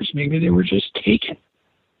creatures. Maybe they were just taken.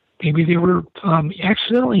 Maybe they were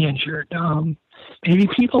accidentally injured. Maybe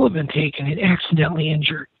people have been taken and accidentally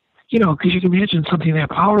injured. Because you can imagine something that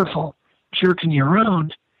powerful jerking you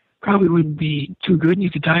around probably wouldn't be too good, and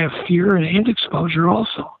you could die of fear and exposure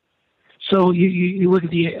also. So you look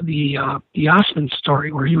at the Osmond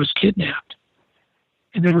story where he was kidnapped,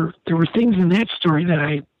 and there were things in that story that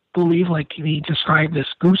I believe, like he described this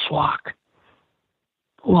goose walk.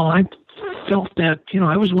 Well, I felt that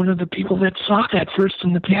I was one of the people that saw that first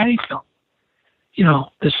in the Patty film,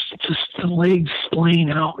 the legs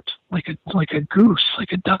splaying out like a goose,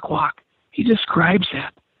 like a duck walk. He describes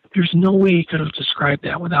that. There's no way he could have described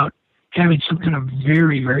that without having some kind of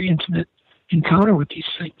very, very intimate encounter with these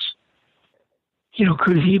things.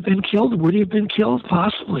 Could he have been killed? Would he have been killed?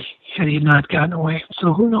 Possibly, had he not gotten away.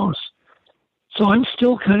 So who knows? So I'm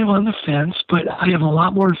still kind of on the fence, but I have a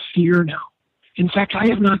lot more fear now. In fact, I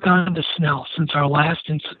have not gone to Snell since our last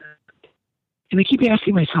incident. And I keep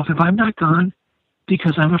asking myself, have I not gone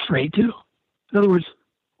because I'm afraid to? In other words,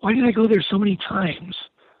 why did I go there so many times?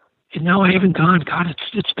 And now I haven't gone. God,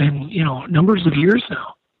 it's been, numbers of years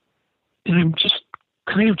now. And I'm just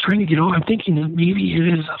kind of trying to get over. I'm thinking that maybe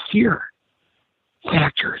it is a fear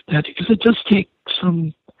factor. That because it does take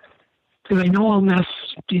some, because I know I'll mess,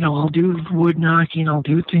 I'll do wood knocking, I'll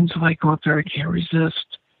do things if I go up there I can't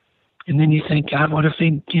resist. And then you think, God, what if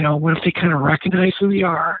they kind of recognize who we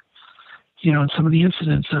are? And some of the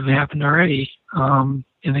incidents have happened already, and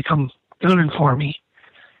they come gunning for me.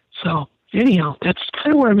 So anyhow, that's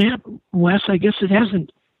kind of where I'm at, Wes. I guess it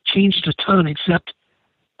hasn't changed a ton, except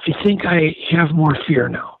I think I have more fear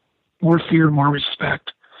now. More fear, more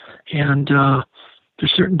respect. And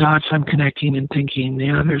there's certain dots I'm connecting and thinking,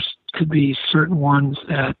 could be certain ones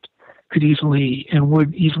that could easily and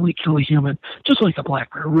would easily kill a human, just like a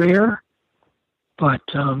black bear. Rare, but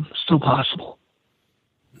still possible.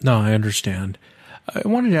 No, I understand. I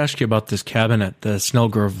wanted to ask you about this cabin at the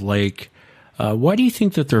Snelgrove Lake. Why do you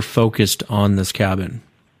think that they're focused on this cabin?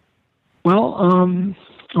 Well,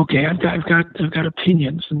 okay, I've got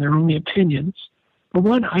opinions, and they're only opinions. But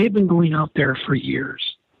one, I had been going out there for years,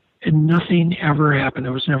 and nothing ever happened.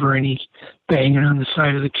 There was never any banging on the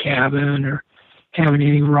side of the cabin or having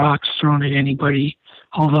any rocks thrown at anybody.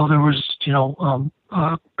 Although there was,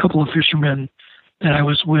 a couple of fishermen that I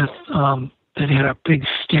was with that had a big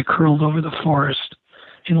stick hurled over the forest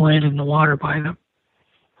and landed in the water by them.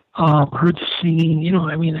 Heard the singing,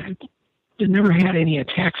 I never had any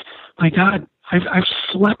attacks. My God, I've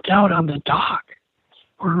slept out on the dock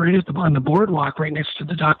or right on the boardwalk right next to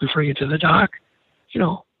the dock before you get to the dock.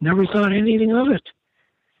 Never thought anything of it.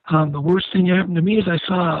 The worst thing that happened to me is I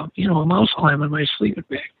saw, a mouse climb on my sleeping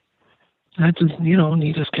bag. That just, and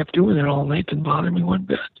he just kept doing it all night. Didn't bother me one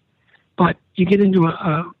bit. But you get into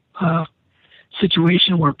a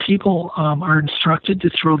situation where people are instructed to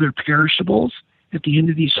throw their perishables at the end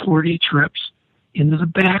of these 4-day trips into the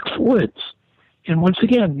backwoods. And once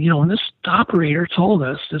again, when this operator told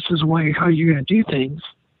us this is how you're going to do things,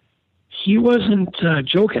 he wasn't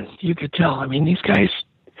joking. You could tell. These guys,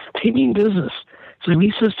 they mean business. So when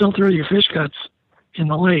he says don't throw your fish guts in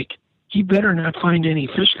the lake, he better not find any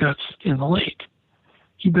fish guts in the lake.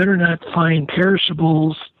 He better not find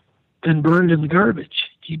perishables been burned in the garbage.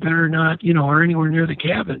 He better not, or anywhere near the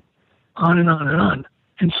cabin, on and on and on.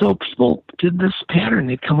 And so people did this pattern.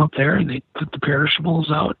 They'd come up there and they'd put the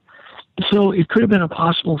perishables out. So it could have been a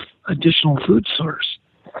possible additional food source.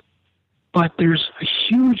 But there's a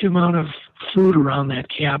huge amount of food around that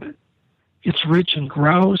cabin. It's rich in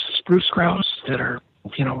grouse, spruce grouse that are,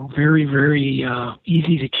 very, very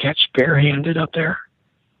easy to catch barehanded up there.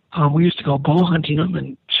 We used to go bow hunting them,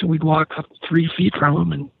 and so we'd walk up 3 feet from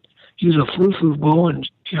them and use a flu bow and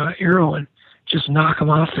arrow and just knock them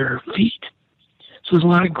off their feet. So there's a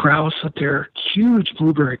lot of grouse up there, huge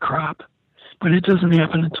blueberry crop, but it doesn't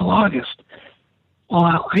happen until August.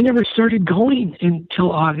 Well, I never started going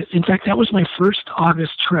until August. In fact, that was my first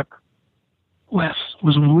August trip, Wes,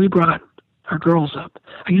 was when we brought our girls up.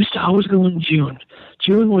 I used to always go in June.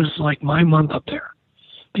 June was like my month up there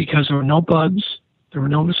because there were no bugs, there were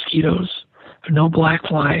no mosquitoes, there were no black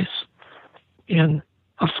flies. And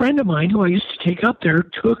a friend of mine who I used to take up there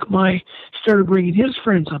started bringing his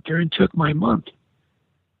friends up there and took my month.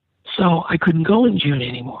 So I couldn't go in June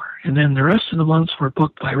anymore. And then the rest of the months were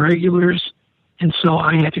booked by regulars. And so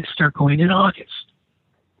I had to start going in August.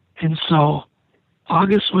 And so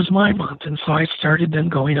August was my month. And so I started then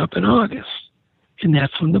going up in August. And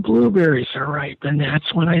that's when the blueberries are ripe. And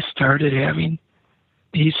that's when I started having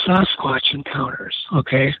these Sasquatch encounters.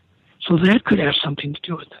 Okay. So that could have something to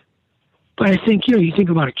do with it. But I think, you think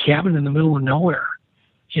about a cabin in the middle of nowhere.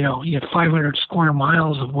 You have 500 square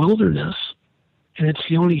miles of wilderness. And it's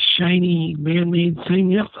the only shiny man-made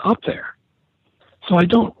thing up there. So I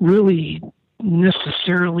don't really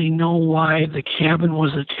necessarily know why the cabin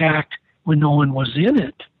was attacked when no one was in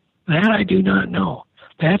it. That I do not know.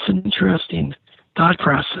 That's an interesting thought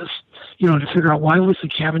process, to figure out why was the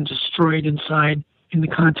cabin destroyed inside in the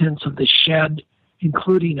contents of the shed,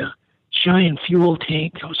 including a giant fuel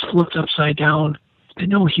tank that was flipped upside down that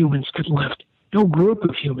no humans could lift. No group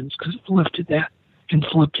of humans could have lifted that and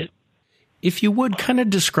flipped it. If you would kind of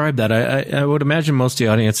describe that, I would imagine most of the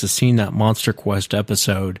audience has seen that Monster Quest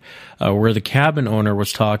episode where the cabin owner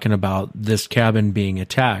was talking about this cabin being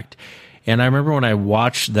attacked. And I remember when I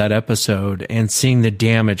watched that episode and seeing the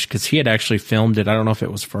damage, because he had actually filmed it. I don't know if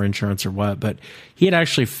it was for insurance or what, but he had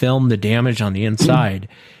actually filmed the damage on the inside.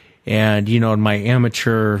 And, you know, in my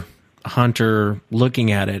amateur hunter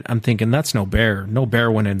looking at it, I'm thinking that's no bear. No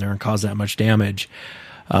bear went in there and caused that much damage.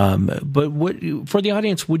 But what, for the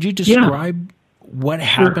audience, would you describe what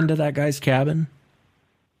happened to that guy's cabin?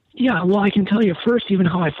 Yeah, well, I can tell you first even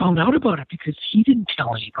how I found out about it, because he didn't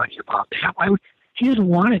tell anybody about that. He didn't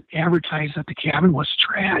want it advertised that the cabin was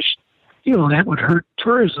trashed. You know, that would hurt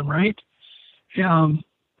tourism, right? He's not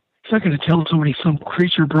going to tell somebody some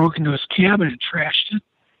creature broke into his cabin and trashed it.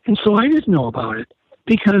 And so I didn't know about it,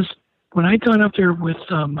 because when I'd gone up there with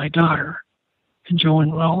my daughter and Joe,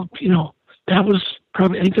 and well, you know, that was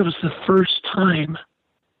probably, I think that was the first time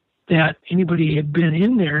that anybody had been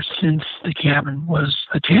in there since the cabin was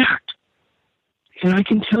attacked. And I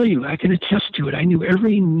can tell you, I can attest to it. I knew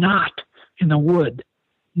every knot in the wood.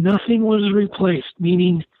 Nothing was replaced,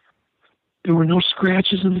 meaning there were no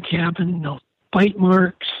scratches in the cabin, no bite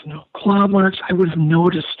marks, no claw marks. I would have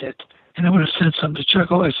noticed it. And I would have said something to Chuck,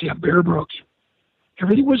 oh, I see a bear broke in.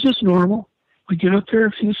 Everything was just normal. We get up there,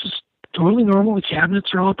 everything's just totally normal. The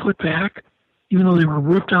cabinets are all put back. Even though they were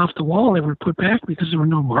ripped off the wall, they were put back because there were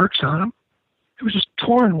no marks on them. It was just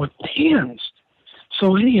torn with hands.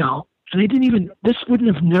 So anyhow, and they didn't even, this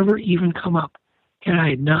wouldn't have never even come up had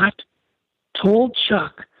I not told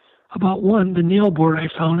Chuck about one, the nail board I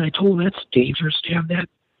found. I told him that's dangerous to have that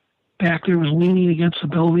back there, was leaning against the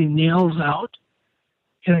building, nails out.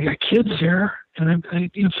 And I got kids there. And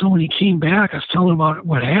so when he came back, I was telling him about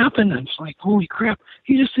what happened. And it's like, holy crap.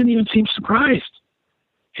 He just didn't even seem surprised.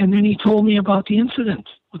 And then he told me about the incident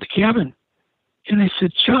with the cabin. And I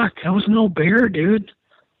said, Chuck, that was no bear, dude.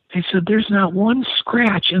 I said, there's not one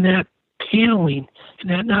scratch in that paneling, in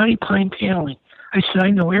that knotty pine paneling. I said,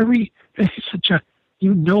 I said, Chuck,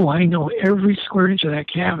 you know I know every square inch of that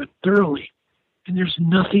cabin thoroughly. And there's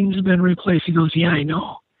nothing's been replaced. He goes, yeah, I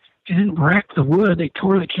know. They didn't wreck the wood. They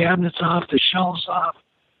tore the cabinets off, the shelves off,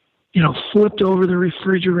 you know, flipped over the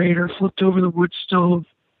refrigerator, flipped over the wood stove,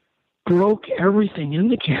 broke everything in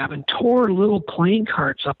the cabin, tore little playing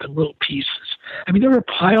carts up in little pieces. I mean, there were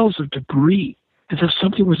piles of debris as if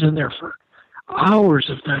something was in there for hours,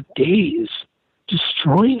 if not days,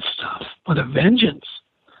 destroying stuff with a vengeance.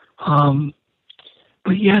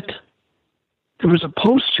 But yet, there was a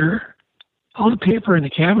poster. All the paper in the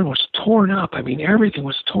cabin was torn up. I mean, everything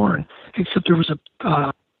was torn, except there was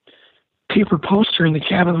a paper poster in the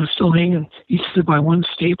cabin that was still hanging, each stood by one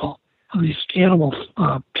staple, of these animal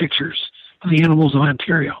pictures of the animals of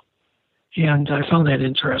Ontario. And I found that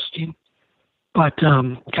interesting. But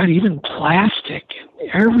God, even plastic,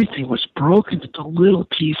 everything was broken into little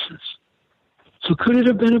pieces. So could it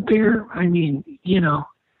have been a bear? I mean, you know,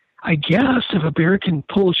 I guess if a bear can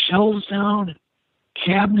pull shelves down and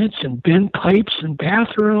cabinets and bend pipes and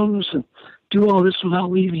bathrooms and do all this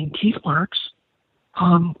without leaving teeth marks,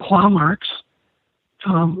 claw marks,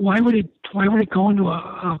 why would it go into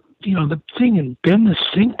the thing and bend the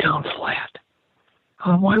sink down flat?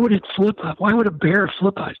 Why would it flip up? Why would a bear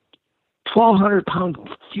flip a 1,200-pound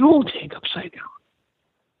fuel tank upside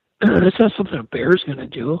down? That's not something a bear's going to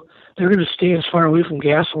do. They're going to stay as far away from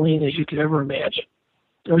gasoline as you could ever imagine.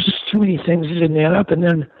 There was just too many things that didn't add up. And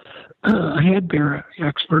then I had bear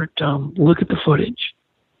expert look at the footage,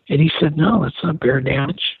 and he said, no, that's not bear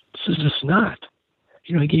damage. This is just not.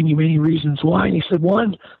 You know, he gave me many reasons why. And he said,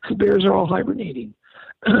 one, bears are all hibernating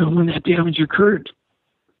when that damage occurred.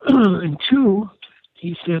 And two,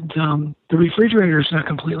 he said, the refrigerator is not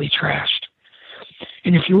completely trashed.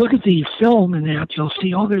 And if you look at the film in that, you'll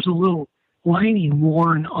see, there's a little lining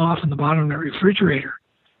worn off in the bottom of the refrigerator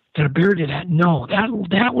that a bear did that. No,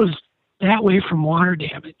 that was that way from water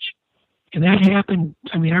damage. And that happened,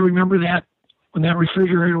 I mean, I remember that when that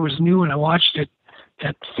refrigerator was new and I watched it,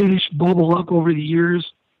 that finish bubble up over the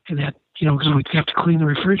years, and that, you know, because we'd have to clean the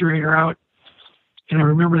refrigerator out. And I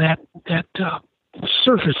remember that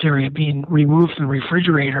surface area being removed from the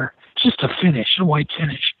refrigerator, just a finish, a white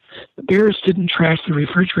finish. The bears didn't trash the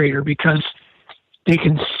refrigerator because they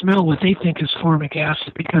can smell what they think is formic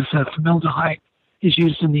acid, because formaldehyde is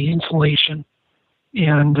used in the insulation,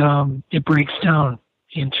 and it breaks down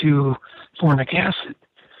into formic acid.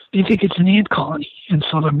 They think it's an ant colony, and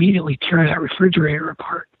so they immediately tear that refrigerator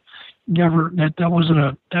apart.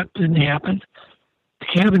 That didn't happen. The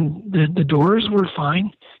cabin, the doors were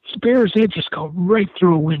fine. The bears, they just go right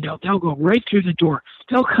through a window. They'll go right through the door.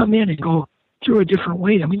 They'll come in and go through a different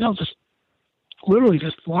way. I mean, they'll just literally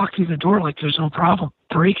just walk through the door like there's no problem.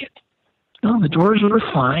 Break it. No, the doors were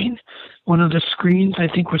fine. One of the screens, I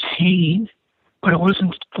think, was hanging, but it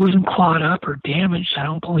wasn't clawed up or damaged, I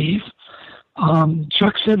don't believe.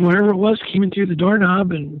 Chuck said whatever it was came in through the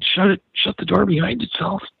doorknob and shut the door behind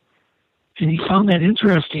itself. And he found that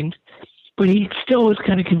interesting. But he still was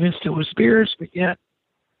kind of convinced it was bears, but yet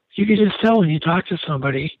you could just tell when you talk to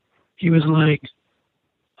somebody, he was like,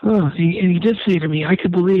 oh, and he did say to me, I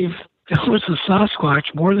could believe it was a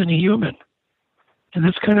Sasquatch more than a human. And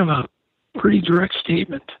that's kind of a pretty direct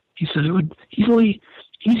statement. He said it would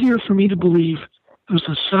easier for me to believe it was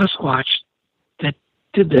a Sasquatch that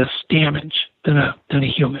did this damage than a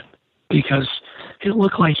human, because it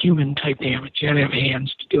looked like human type damage. You had to have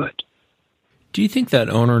hands to do it. Do you think that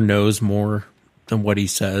owner knows more than what he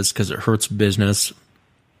says because it hurts business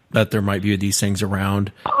that there might be these things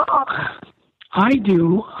around? I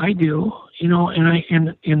do. You know,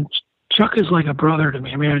 and Chuck is like a brother to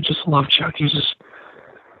me. I mean, I just love Chuck. He's just,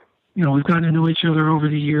 you know, we've gotten to know each other over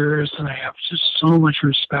the years, and I have just so much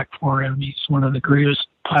respect for him. He's one of the greatest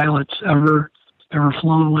pilots ever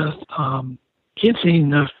flown with. Can't say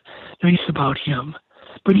enough nice about him.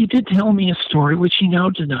 But he did tell me a story, which he now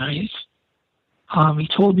denies. He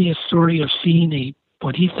told me a story of seeing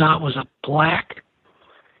what he thought was a black,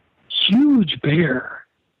 huge bear.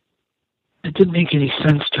 It didn't make any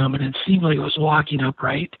sense to him, and it seemed like it was walking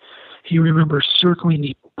upright. He remembers circling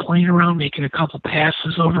the plane around, making a couple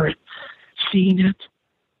passes over it, seeing it,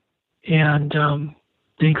 and then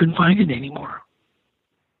he couldn't find it anymore.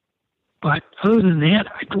 But other than that,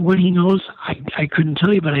 what he knows, I couldn't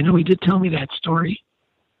tell you, but I know he did tell me that story.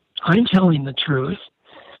 I'm telling the truth.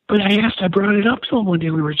 But I brought it up to him one day.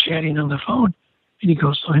 We were chatting on the phone, and he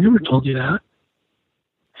goes, I never told you that.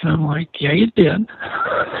 And I'm like, yeah, you did.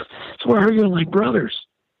 So we're arguing like brothers.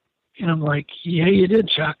 And I'm like, yeah, you did,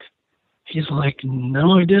 Chuck. He's like,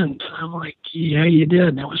 no, I didn't. I'm like, yeah, you did.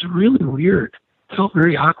 And it was really weird. It felt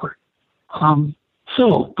very awkward.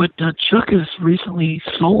 But Chuck has recently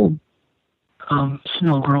sold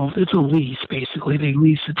Snelgrove. It's a lease, basically. They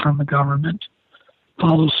lease it from the government.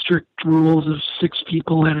 Follow strict rules of 6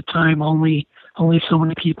 people at a time. Only so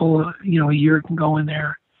many people, a year can go in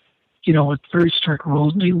there. With very strict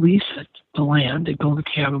rules. They lease it, the land. They build a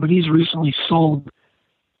cabin. But he's recently sold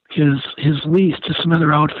his lease to some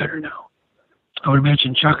other outfitter now. I would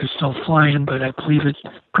imagine Chuck is still flying, but I believe it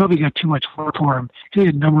probably got too much work for him. He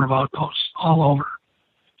had a number of outposts all over.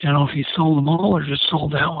 I don't know if he sold them all or just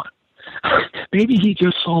sold that one. Maybe he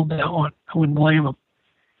just sold that one. I wouldn't blame him.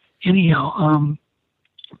 Anyhow,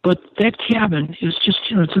 but that cabin is just,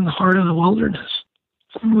 it's in the heart of the wilderness.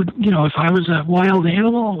 If I was a wild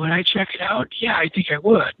animal, would I check it out? Yeah, I think I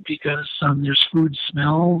would, because there's food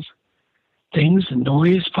smells, things, and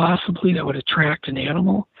noise possibly that would attract an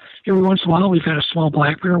animal. Every once in a while, we've had a small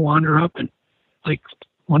black bear wander up, and like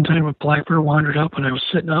one time a black bear wandered up when I was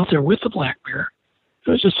sitting out there with the black bear.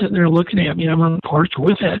 It was just sitting there looking at me. I'm on the porch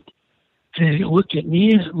with it, and it looked at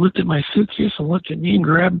me, and it looked at my suitcase, and looked at me, and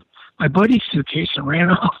grabbed my buddy's suitcase and ran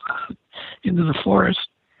off into the forest.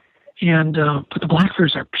 And but the black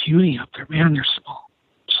bears are puny up there, man. They're small.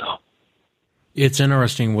 So it's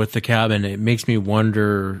interesting with the cabin. It makes me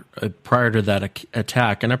wonder, prior to that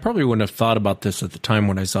attack, and I probably wouldn't have thought about this at the time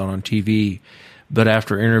when I saw it on TV, but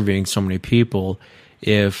after interviewing so many people,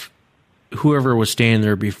 if whoever was staying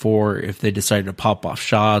there before, if they decided to pop off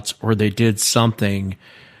shots or they did something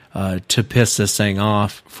to piss this thing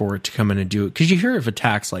off for it to come in and do it. Because you hear of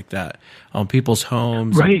attacks like that on people's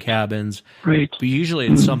homes and cabins. Right. But usually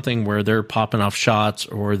it's something where they're popping off shots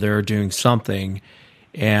or they're doing something.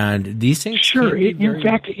 And these things... Sure. In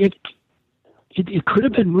fact, it could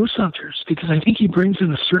have been moose hunters, because I think he brings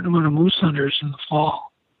in a certain amount of moose hunters in the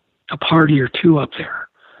fall, a party or two up there.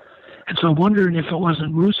 And so I'm wondering if it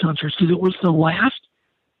wasn't moose hunters, because it was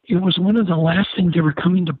one of the last things they were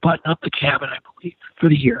coming to button up the cabin, I believe, for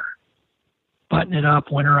the year. Button it up,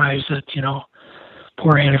 winterize it,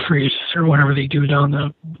 pour antifreeze or whatever they do down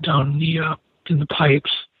in the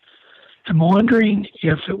pipes. I'm wondering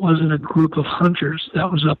if it wasn't a group of hunters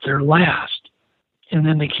that was up there last, and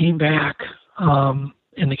then they came back, and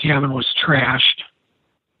the cabin was trashed,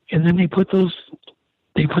 and then they put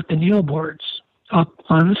the nail boards up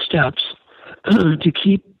on the steps to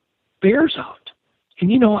keep bears out.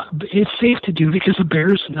 And, it's safe to do, because a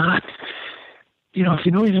bear's not, if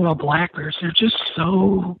you know anything about black bears, they're just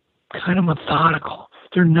so kind of methodical.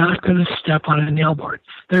 They're not going to step on a nail board.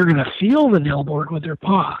 They're going to feel the nail board with their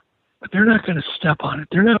paw, but they're not going to step on it.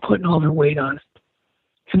 They're not putting all their weight on it.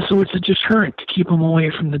 And so it's a deterrent to keep them away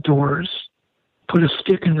from the doors. Put a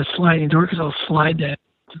stick in the sliding door, because I'll slide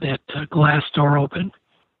that glass door open.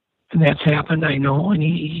 And that's happened, I know. And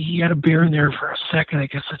he had a bear in there for a second. I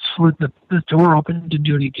guess it slid the door open, didn't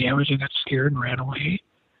do any damage. I got scared and ran away.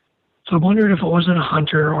 So I wondered if it wasn't a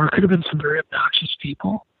hunter, or it could have been some very obnoxious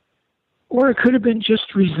people. Or it could have been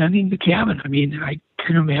just resenting the cabin. I mean, I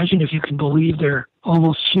can imagine, if you can believe they're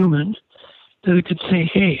almost human, that it could say,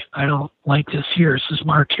 hey, I don't like this here. This is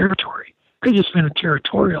my territory. It could have just been a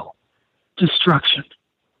territorial destruction.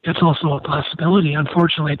 That's also a possibility.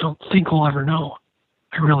 Unfortunately, I don't think we'll ever know.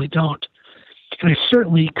 I really don't. And I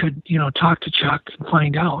certainly could, talk to Chuck and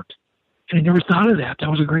find out. And I never thought of that. That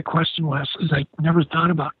was a great question, Wes, because I never thought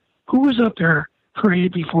about who was up there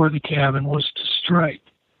right before the cabin was destroyed.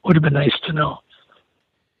 Would have been nice to know.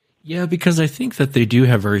 Yeah, because I think that they do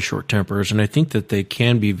have very short tempers, and I think that they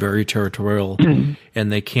can be very territorial,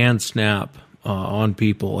 and they can snap on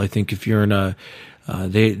people. I think if you're in a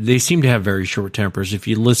they seem to have very short tempers. If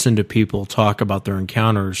you listen to people talk about their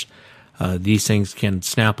encounters, these things can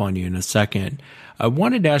snap on you in a second. I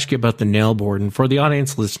wanted to ask you about the nail board, and for the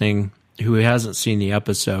audience listening who hasn't seen the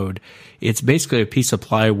episode, it's basically a piece of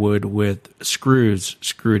plywood with screws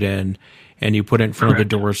screwed in, and you put it in front of the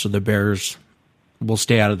door so the bears will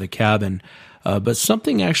stay out of the cabin. But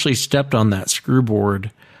something actually stepped on that screw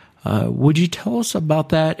board. Would you tell us about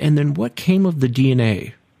that? And then what came of the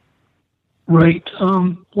DNA? Right.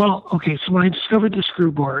 Well, okay. So when I discovered the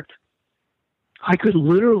screw board, I could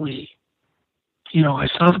literally, I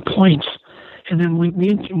saw the points. And then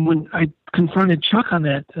when I confronted Chuck on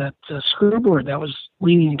that screw board that was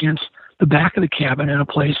leaning against the back of the cabin in a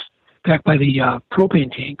place back by the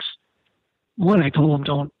propane tanks, one, I told him,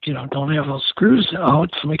 don't have those screws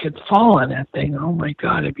out so we could fall on that thing. Oh my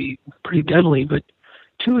God, it'd be pretty deadly. But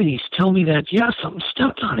two, and he's telling me that, something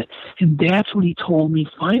stepped on it. And that's when he told me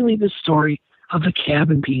finally the story of the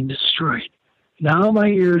cabin being destroyed. Now my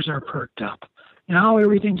ears are perked up. Now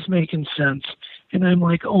everything's making sense. And I'm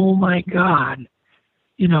like, oh my God.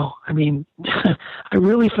 I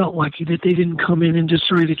really felt lucky that they didn't come in and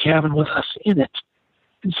destroy the cabin with us in it.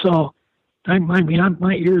 And so,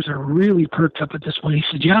 my ears are really perked up at this point. He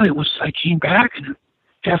said, I came back, and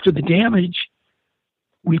after the damage,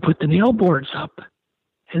 we put the nail boards up.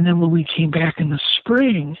 And then when we came back in the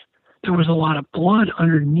spring, there was a lot of blood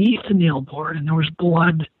underneath the nail board, and there was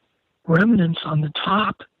blood remnants on the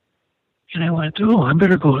top. And I went, I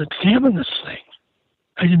better go examine this thing.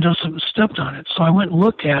 I didn't know something stepped on it. So I went and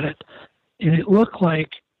looked at it, and it looked like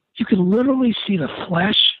you could literally see the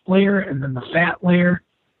flesh layer and then the fat layer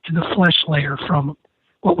and the flesh layer from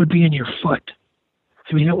what would be in your foot.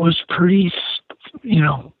 I mean, it was pretty,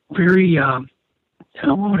 very,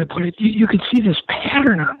 what would I put it? You could see this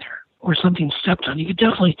pattern on there where something stepped on. You could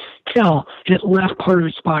definitely tell it left part of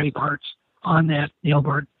its body parts on that nail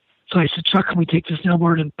board. So I said, Chuck, can we take this nail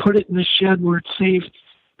board and put it in the shed where it's safe?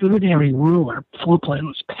 We didn't have any room. Our floor plan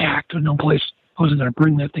was packed. There was no place. I wasn't going to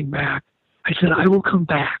bring that thing back. I said, I will come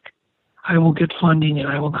back. I will get funding, and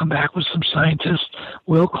I will come back with some scientists.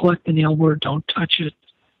 We'll collect the nail board. Don't touch it.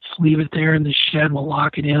 Just leave it there in the shed. We'll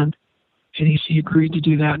lock it in. And he agreed to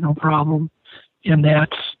do that, no problem. And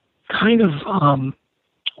that's kind of,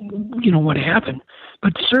 what happened.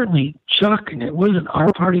 But certainly, Chuck, and it wasn't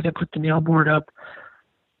our party that put the nail board up,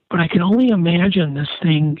 but I can only imagine this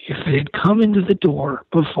thing, if it had come into the door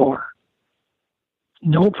before,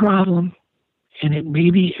 no problem, and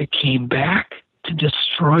it came back to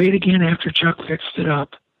destroy it again after Chuck fixed it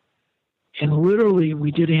up. And literally,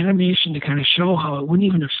 we did animation to kind of show how it wouldn't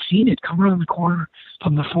even have seen it come around the corner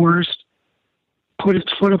from the forest, put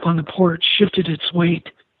its foot up on the porch, shifted its weight,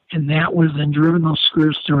 and that was then driven those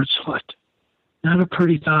screws through its foot. Not a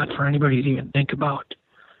pretty thought for anybody to even think about.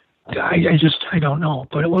 I don't know,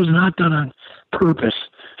 but it was not done on purpose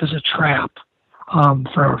as a trap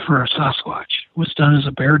for a Sasquatch. It was done as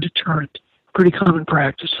a bear deterrent. Pretty common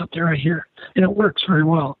practice up there, I hear, and it works very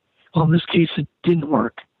well. Well, in this case, it didn't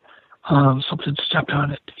work. Something stepped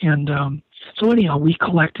on it, and so anyhow, we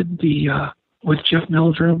collected with Jeff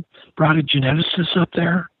Meldrum, brought a geneticist up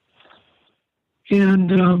there,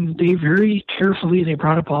 and they very carefully they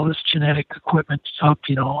brought up all this genetic equipment up,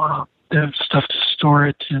 the stuff to store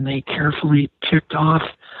it, and they carefully picked off,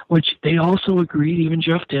 which they also agreed, even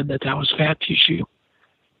Jeff did, that was fat tissue,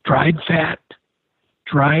 dried fat,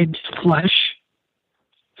 dried flesh.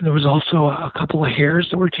 And there was also a couple of hairs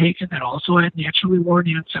that were taken that also had naturally worn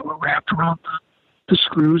ends that were wrapped around the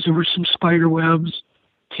screws. There were some spider webs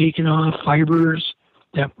taken off, fibers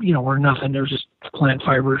that, were nothing. They were just plant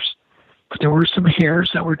fibers. But there were some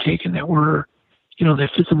hairs that were taken that were, that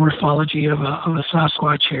fit the morphology of a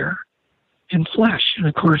Sasquatch hair. And flesh. And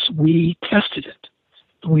of course, we tested it.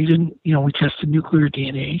 We didn't, we tested nuclear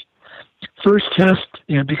DNA. First test,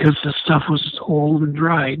 because the stuff was old and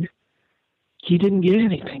dried, he didn't get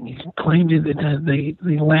anything. He claimed that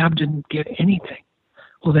the lab didn't get anything.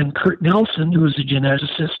 Well, then Kurt Nelson, who was a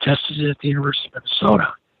geneticist, tested it at the University of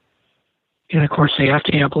Minnesota. And, of course, they have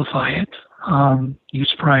to amplify it,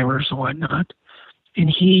 use primers and whatnot. And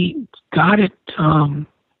he got it so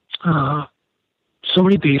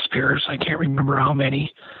many base pairs. I can't remember how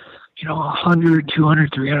many. 100,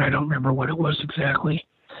 200, 300. I don't remember what it was exactly.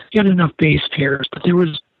 He had enough base pairs, but there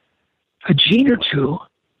was a gene or two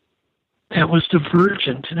that was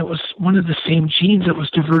divergent, and it was one of the same genes that was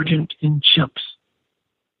divergent in chimps,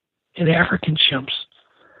 in African chimps,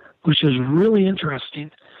 which was really interesting.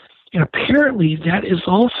 And apparently that is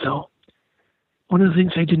also one of the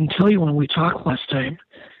things I didn't tell you when we talked last time,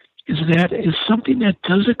 is that is something that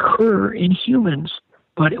does occur in humans,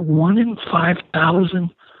 but 1 in 5,000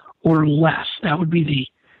 or less. That would be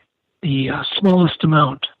the smallest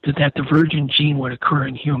amount that divergent gene would occur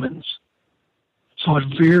in humans. So a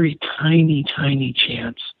very tiny, tiny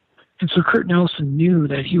chance. And so Kurt Nelson knew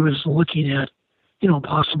that he was looking at,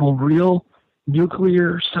 possible real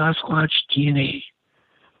nuclear Sasquatch DNA.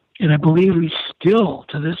 And I believe we still,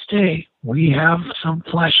 to this day, we have some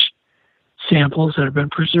flesh samples that have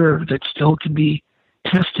been preserved that still can be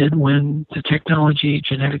tested when the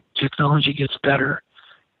genetic technology gets better.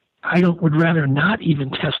 I would rather not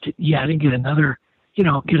even test it yet and get another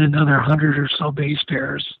 100 or so base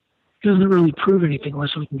pairs. It doesn't really prove anything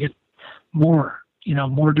unless we can get more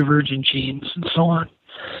divergent genes and so on.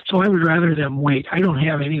 So I would rather them wait. I don't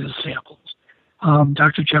have any of the samples.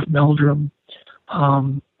 Dr. Jeff Meldrum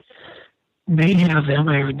may have them.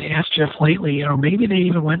 I haven't asked Jeff lately, or maybe they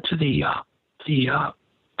even went to the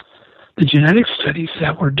genetic studies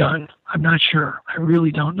that were done. I'm not sure. I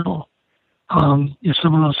really don't know. If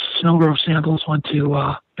some of those Snelgrove samples went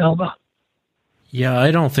to Elba. Yeah,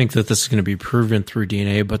 I don't think that this is going to be proven through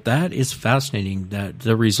DNA, but that is fascinating, that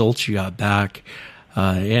the results you got back.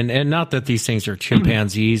 And not that these things are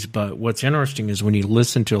chimpanzees, but what's interesting is when you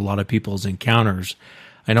listen to a lot of people's encounters,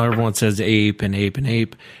 I know everyone says ape and ape and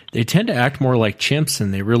ape. They tend to act more like chimps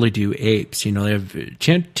than they really do apes. They have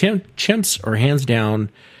chimps are hands down.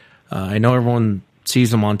 I know everyone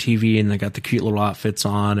sees them on TV and they got the cute little outfits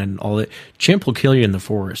on and all that. Chimp will kill you in the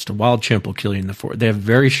forest. A wild chimp will kill you in the forest. They have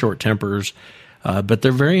very short tempers, but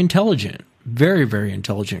they're very intelligent, very, very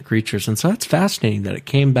intelligent creatures. And so that's fascinating that it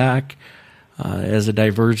came back as a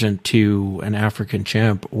divergent to an African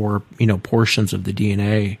chimp, or portions of the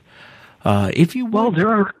DNA.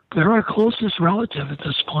 They're our closest relative at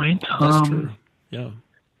this point. That's true. Yeah.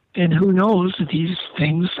 And who knows these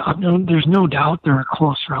things? There's no doubt they're a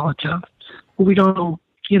close relative. We don't know.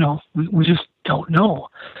 We just don't know.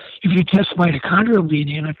 If you test mitochondrial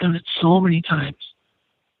DNA, and I've done it so many times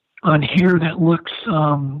on hair that looks,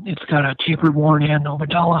 it's got a tapered worn end,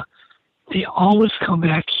 novadella, they always come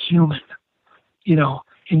back human.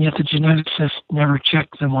 And yet the geneticists never check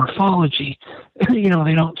the morphology. They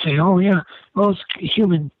don't say, oh, yeah, well, it's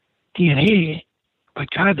human DNA, but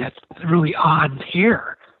God, that's really odd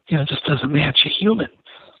hair. It just doesn't match a human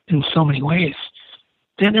in so many ways.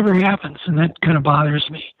 That never happens, and that kind of bothers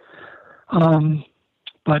me.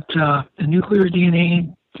 But the nuclear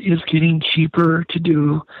DNA is getting cheaper to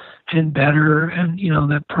do and better, and,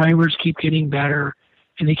 the primers keep getting better,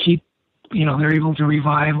 and they keep, they're able to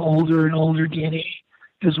revive older and older DNA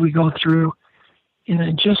as we go through. And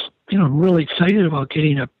I'm just, really excited about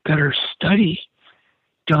getting a better study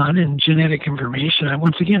done in genetic information. And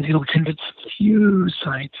once again, it'll convince few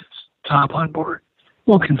scientists to hop on board.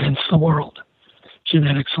 Won't convince the world.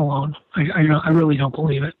 Genetics alone. I really don't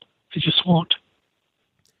believe it. It just won't.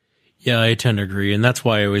 Yeah, I tend to agree. And that's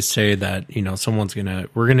why I always say that,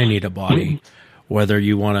 we're going to need a body. Whether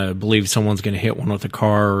you want to believe someone's going to hit one with a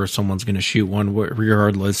car or someone's going to shoot one,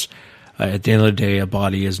 regardless, at the end of the day, a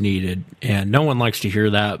body is needed. And no one likes to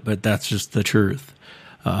hear that, but that's just the truth.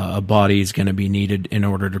 A body is going to be needed in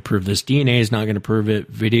order to prove this. DNA is not going to prove it.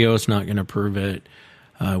 Video is not going to prove it.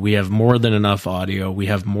 We have more than enough audio. We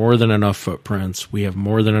have more than enough footprints. We have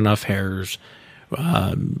more than enough hairs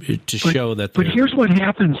to show that. But here's what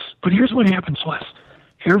happens. Wes.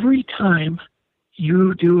 Every time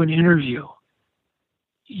you do an interview,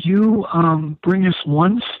 you bring us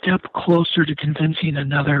one step closer to convincing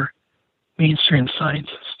another mainstream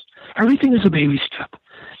scientist. Everything is a baby step.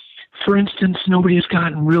 For instance, nobody has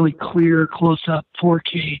gotten really clear, close-up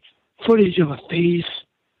 4K footage of a face,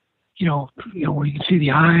 where you can see the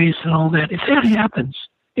eyes and all that. If that happens,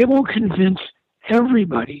 it won't convince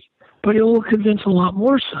everybody, but it will convince a lot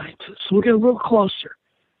more scientists. We'll get a little closer.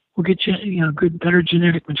 We'll get good, better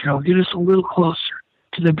genetic material. Get us a little closer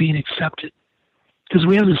to them being accepted. Because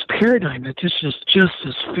we have this paradigm that this is just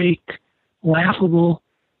this fake, laughable,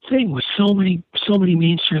 thing with so many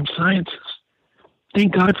mainstream scientists.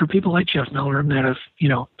 Thank God for people like Jeff Meldrum that have,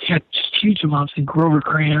 had just huge amounts, and Grover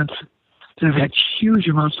Grant, that have had huge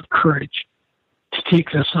amounts of courage to take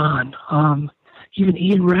this on. Even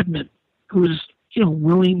Ian Redmond, who is,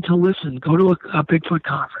 willing to listen, go to a Bigfoot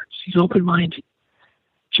conference. He's open-minded.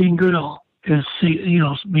 Jane Goodall has,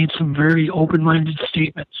 made some very open-minded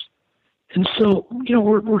statements. And so,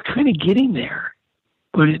 we're kind of getting there,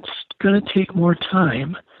 but it's going to take more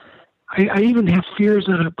time. I even have fears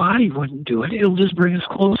that a body wouldn't do it. It'll just bring us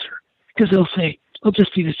closer, because they'll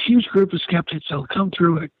just be this huge group of skeptics that'll come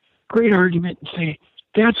through a great argument and say,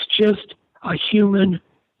 that's just a human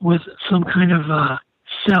with some kind of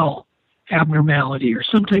cell abnormality or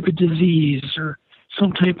some type of disease or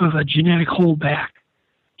some type of a genetic holdback,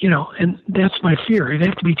 and that's my fear. It'd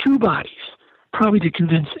have to be two bodies, probably to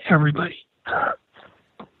convince everybody,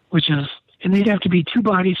 and they'd have to be two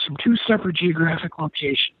bodies from two separate geographic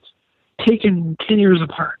locations, taken 10 years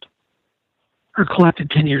apart or collected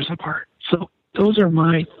 10 years apart. So those are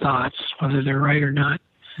my thoughts, whether they're right or not.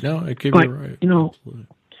 No, it could be right. Absolutely.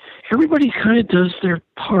 Everybody kind of does their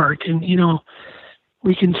part, and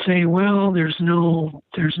we can say, well, there's no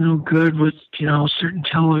good with certain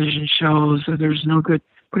television shows, or there's no good.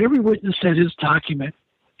 But every witness that is documented,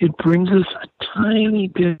 it brings us a tiny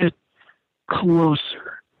bit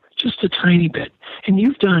closer, just a tiny bit. And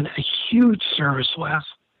you've done a huge service, Wes,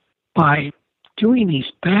 by doing these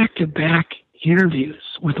back-to-back interviews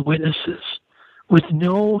with witnesses, with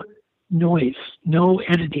no noise, no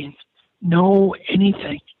editing, no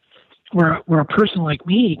anything. Where a person like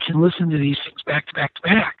me can listen to these things back to back to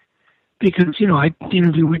back, because I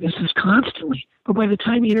interview witnesses constantly. But by the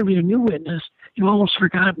time you interview a new witness, you've almost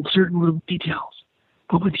forgotten certain little details.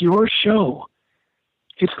 But with your show,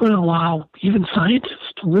 it's going to allow even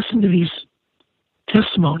scientists to listen to these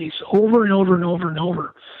testimonies over and over and over and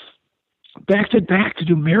over, back to back, to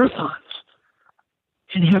do marathons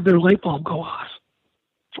and have their light bulb go off.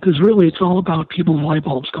 Because really, it's all about people's light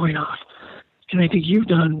bulbs going off. And I think you've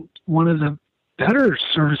done one of the better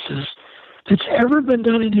services that's ever been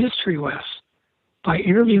done in history, Wes, by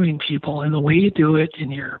interviewing people in the way you do it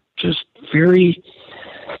in your just very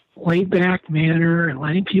laid-back manner and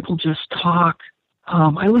letting people just talk.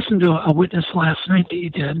 I listened to a witness last night that you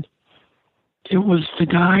did. It was the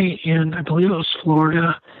guy in, I believe it was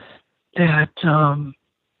Florida, that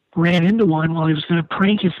ran into one while he was going to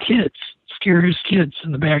prank his kids, scare his kids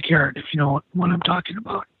in the backyard, if you know what I'm talking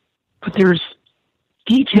about. But there's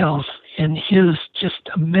details in his, just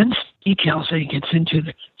immense details that he gets into.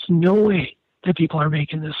 There's no way that people are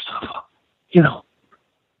making this stuff up,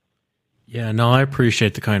 Yeah, no, I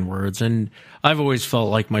appreciate the kind words. And I've always felt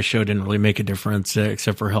like my show didn't really make a difference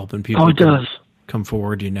except for helping people. Oh, it does. Come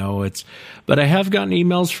forward, but I have gotten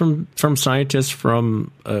emails from scientists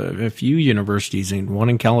from a few universities, one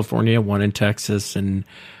in California, one in Texas, and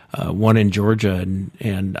one in Georgia.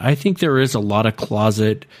 And I think there is a lot of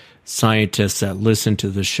closet scientists that listen to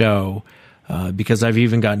the show, because I've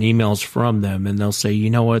even gotten emails from them, and they'll say,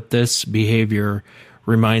 this behavior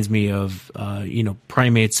reminds me of,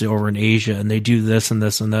 primates over in Asia, and they do this and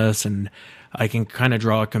this and this, and I can kind of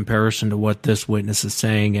draw a comparison to what this witness is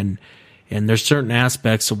saying, and there's certain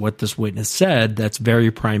aspects of what this witness said that's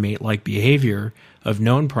very primate-like behavior of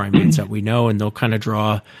known primates that we know, and they'll kind of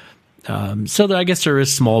draw. So that I guess there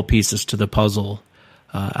is small pieces to the puzzle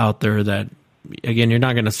out there that, again, you're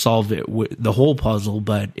not going to solve the whole puzzle,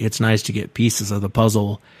 but it's nice to get pieces of the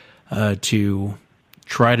puzzle to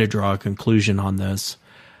try to draw a conclusion on this.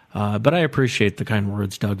 But I appreciate the kind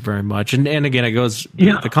words, Doug, very much. And again, it goes,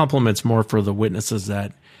 the compliments more for the witnesses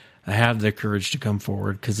that have the courage to come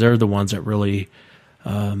forward, because they're the ones that really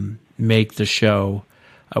make the show.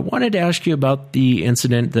 I wanted to ask you about the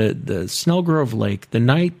incident, the Snelgrove Lake, the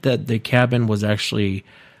night that the cabin was actually,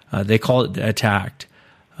 they call it attacked.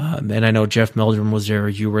 And I know Jeff Meldrum was there,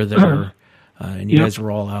 you were there, and you guys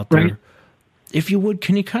were all out there. Right. If you would,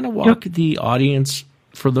 can you kind of walk the audience,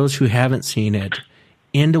 for those who haven't seen it,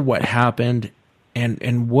 into what happened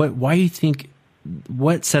and why you think,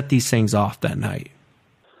 what set these things off that night?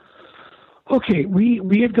 Okay,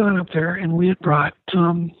 we had gone up there and we had brought,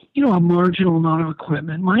 a marginal amount of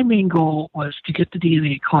equipment. My main goal was to get the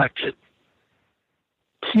DNA collected,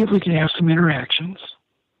 see if we could have some interactions,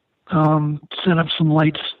 set up some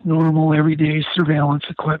lights, normal, everyday surveillance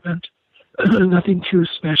equipment, nothing too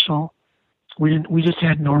special. We just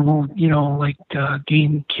had normal,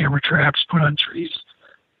 game camera traps put on trees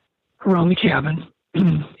around the cabin.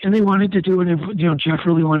 And they wanted to do Jeff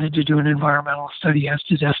really wanted to do an environmental study, as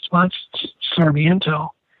did Esteban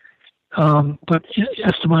Sarmiento. But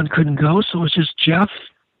Esteban couldn't go, so it was just Jeff,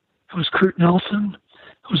 it was Kurt Nelson,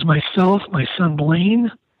 it It was myself, my son Blaine,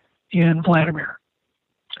 and Vladimir.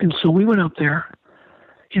 And so we went up there,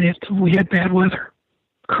 and we had bad weather.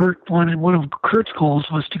 One of Kurt's goals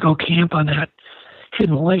was to go camp on that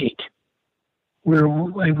hidden lake where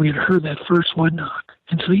we had heard that first wood knock.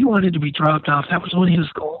 And so he wanted to be dropped off. That was one of his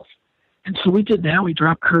goals. And so we did that. We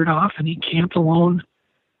dropped Kurt off, and he camped alone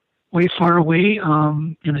way far away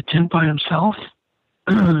in a tent by himself.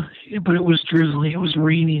 But it was drizzly. It was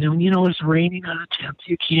raining. And, it's raining on a tent.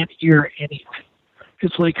 You can't hear anything.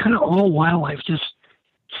 It's like kind of all wildlife just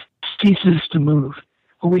ceases to move.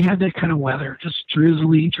 Well, we had that kind of weather, just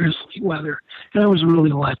drizzly weather. And I was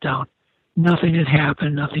really let down. Nothing had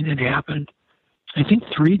happened. I think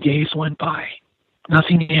 3 days went by.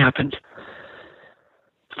 Nothing happened.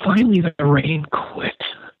 Finally, the rain quit.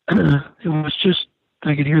 It was just,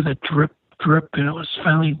 I could hear the drip, and it was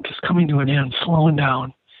finally just coming to an end, slowing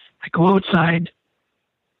down. I go outside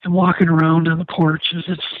and walking around on the porches.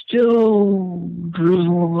 It's still drizzling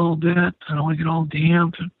a little bit. I don't want to get all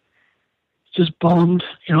damp. And just bummed.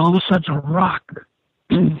 All of a sudden, a rock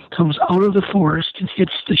comes out of the forest and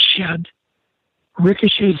hits the shed,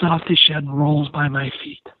 ricochets off the shed, and rolls by my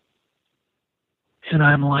feet. And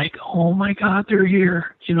I'm like, oh my God, they're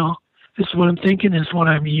here. This is what I'm thinking, is what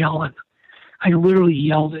I'm yelling. I literally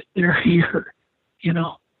yelled it. They're here, And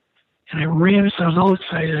I ran, so I was all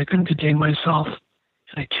excited. I couldn't contain myself.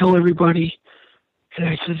 And I tell everybody, and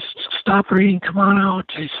I said, stop raining, come on out.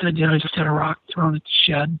 I said, I just had a rock thrown at the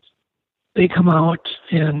shed. They come out,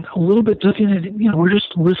 and a little bit looking at it, we're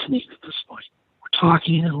just listening at this point. We're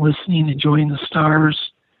talking and listening, enjoying the stars.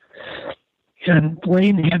 And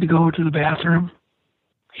Blaine had to go to the bathroom.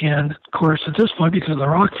 And, of course, at this point, because of the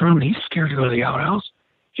rock thrown, he's scared to go to the outhouse.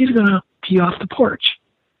 He's going to pee off the porch.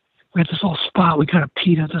 We had this little spot. We kind of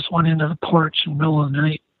peed at this one end of the porch in the middle of the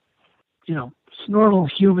night. It's a normal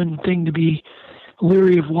human thing to be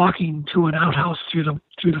leery of walking to an outhouse through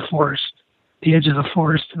the forest, the edge of the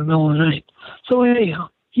forest in the middle of the night. So anyhow,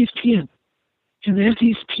 he's peeing. And as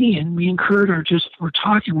he's peeing, me and Kurt we're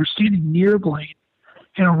talking. We're standing near Blaine.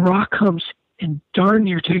 And a rock comes and darn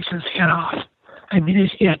near takes his head off. I mean,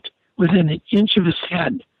 it hit within an inch of his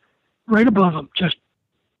head, right above him, just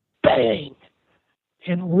bang.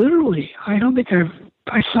 And literally, I don't think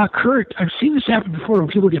I saw Kurt. I've seen this happen before when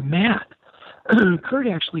people get mad. Kurt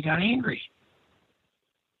actually got angry.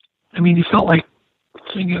 I mean, he felt like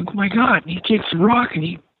saying, oh my God, and he takes the rock and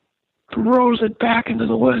he throws it back into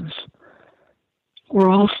the woods. We're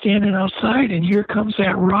all standing outside, and here comes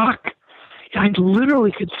that rock. I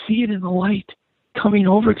literally could see it in the light coming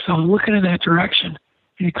over because I was looking in that direction,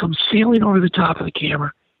 and it comes sailing over the top of the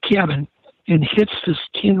cabin and hits this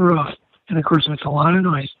tin roof, and of course makes a lot of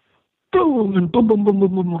noise. Boom, and boom, boom, boom,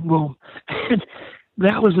 boom, boom, boom, boom. And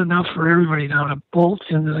that was enough for everybody now to bolt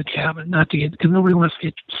into the cabin, not to get, because nobody wants to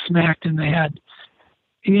get smacked in the head.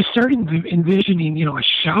 And you start envisioning, a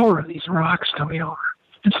shower of these rocks coming over.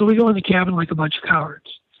 And so we go in the cabin like a bunch of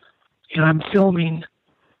cowards. And I'm filming.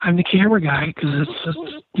 I'm the camera guy because it's just,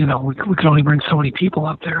 we could only bring so many people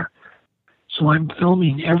up there. So I'm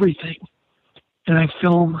filming everything. And I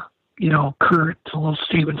film, Kurt, a little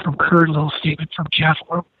statement from Kurt, a little statement from Jeff.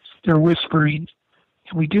 They're whispering.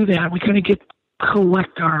 And we do that. We kind of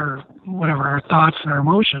collect our thoughts and our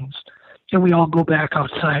emotions. And we all go back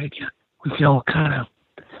outside again. We feel kind of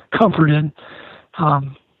comforted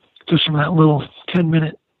just from that little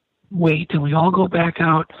 10-minute wait. And we all go back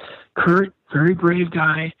out. Kurt, very brave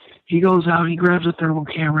guy, he goes out, he grabs a thermal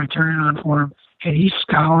camera, turns it on for him, and he's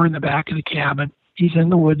scouring the back of the cabin. He's in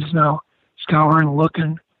the woods now, scouring,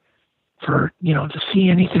 looking for, to see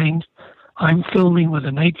anything. I'm filming with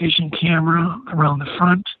a night vision camera around the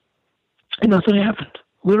front, and nothing happened.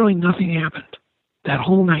 Literally nothing happened. That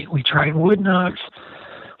whole night, we tried wood knocks,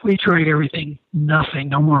 we tried everything, nothing.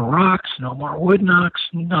 No more rocks, no more wood knocks,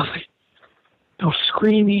 nothing. No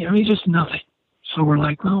screaming, just nothing. So we're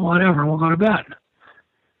like, well, whatever, we'll go to bed.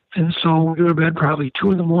 And so we go to bed probably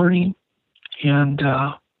 2 a.m, and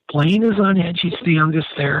Blaine is on edge. He's the youngest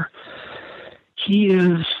there. He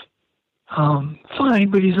is fine,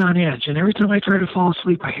 but he's on edge. And every time I try to fall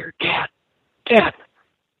asleep, I hear, Dad,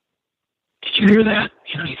 did you hear that?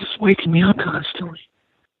 He's just waking me up constantly.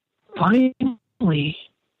 Finally,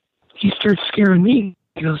 he starts scaring me.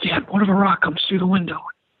 He goes, Dad, what if a rock comes through the window?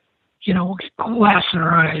 We'll get glass in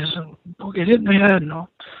our eyes and we'll get hit in the head and,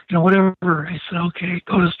 whatever. I said, okay,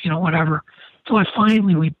 go to, whatever. So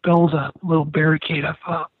we build a little barricade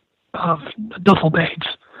of duffel bags.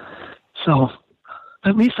 So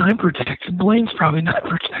at least I'm protected. Blaine's probably not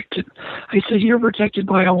protected. I said, you're protected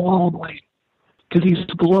by a wall, Blaine, because his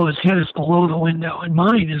head is below the window, and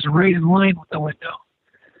mine is right in line with the window.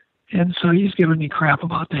 And so he's giving me crap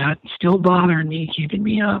about that, still bothering me, keeping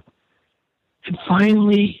me up. And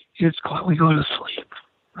finally, we go to sleep.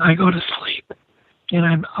 I go to sleep. And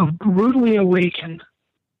I'm brutally awakened,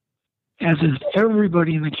 as is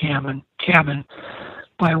everybody in the cabin,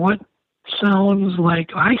 by what sounds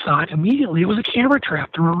like, I thought immediately it was a camera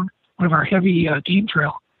trap thrown, one of our heavy game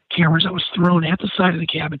trail cameras that was thrown at the side of the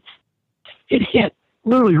cabin. It hit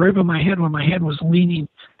literally right by my head when my head was leaning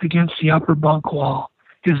against the upper bunk wall,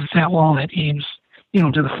 because it's that wall that aims,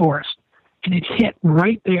 to the forest. And it hit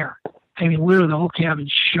right there. I mean, literally the whole cabin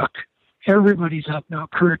shook. Everybody's up now.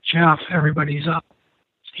 Kurt, Jeff, everybody's up.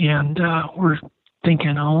 And we're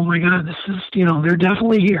thinking, oh my God, this is, they're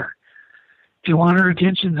definitely here. They want our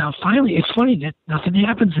attention now. Finally, it's funny that nothing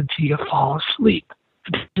happens until you fall asleep.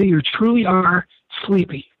 Until you truly are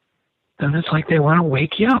sleepy. Then it's like they want to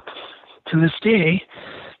wake you up. To this day,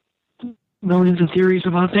 millions of theories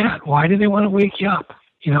about that. Why do they want to wake you up?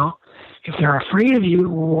 If they're afraid of you,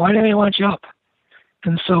 why do they want you up?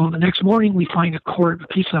 And so the next morning we find a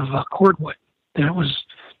piece of cordwood that was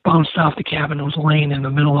bounced off the cabin. It was laying in the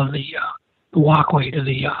middle of the walkway to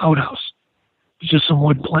the outhouse. It was just some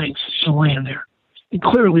wood planks just laying there. And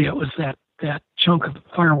clearly it was that chunk of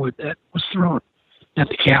firewood that was thrown at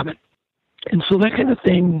the cabin. And so that kind of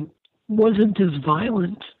thing wasn't as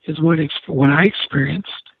violent as what I experienced.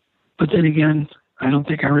 But then again, I don't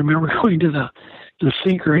think I remember going to the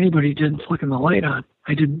sink, or anybody didn't flicking the light on.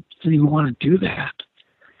 I didn't even want to do that.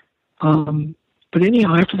 But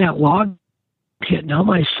anyhow, after that log hit, now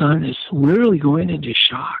my son is literally going into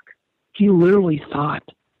shock. He literally thought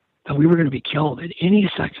that we were going to be killed at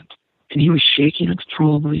any second. And he was shaking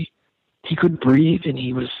uncontrollably. He couldn't breathe, and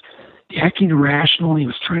he was acting irrational. He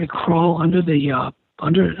was trying to crawl under the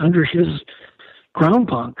under his ground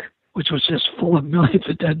bunk, which was just full of millions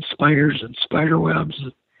of dead spiders and spider webs.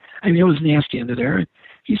 I mean, it was nasty under there.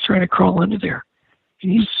 He's trying to crawl under there.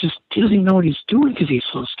 And he doesn't even know what he's doing because he's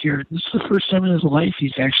so scared. This is the first time in his life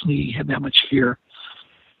he's actually had that much fear.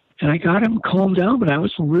 And I got him calmed down, but I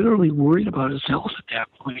was literally worried about his health at that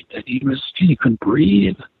point, that he couldn't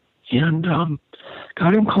breathe. And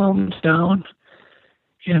got him calmed down.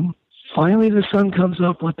 And finally the sun comes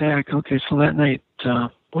up with that. Okay, so that night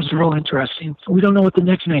was real interesting. We don't know what the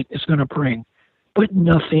next night is going to bring, but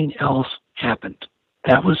nothing else happened.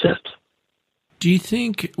 That was it. Do you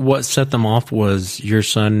think what set them off was your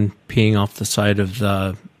son peeing off the side of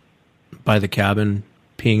by the cabin,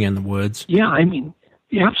 peeing in the woods? Yeah, I mean,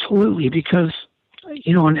 absolutely, because,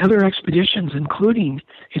 on other expeditions, including,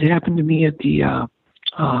 it happened to me at the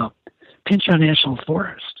Pinchot National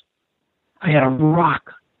Forest, I had a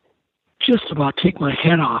rock just about take my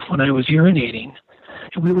head off when I was urinating.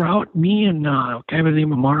 And we were out, me and a guy by the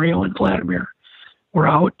name of Mario and Vladimir, were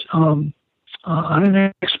out on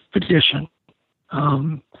an expedition.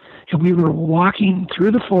 And we were walking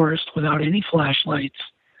through the forest without any flashlights.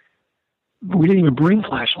 We didn't even bring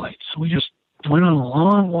flashlights. We just went on a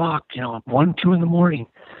long walk, 1, 2 in the morning.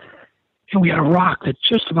 And we had a rock that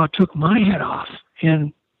just about took my head off.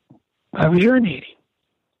 And I was urinating.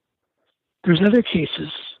 There's other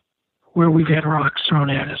cases where we've had rocks thrown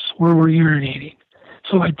at us, where we're urinating.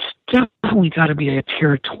 So it's definitely got to be a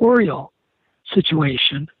territorial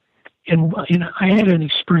situation. And I had an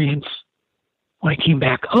experience when I came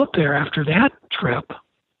back up there after that trip,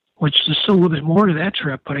 which is still a little bit more to that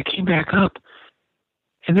trip, but I came back up,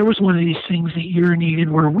 and there was one of these things that urinated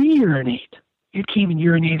where we urinate. It came and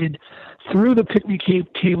urinated through the picnic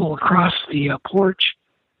table across the porch,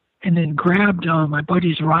 and then grabbed my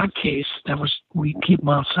buddy's rod case we keep them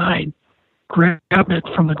outside, grabbed it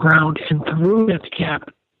from the ground and threw it at the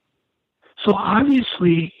cabin. So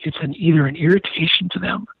obviously it's either an irritation to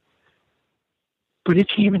them, but it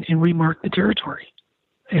came in and remarked the territory.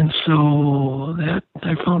 And so that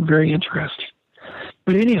I found very interesting.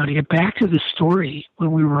 But anyhow, to get back to the story,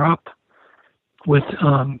 when we were up with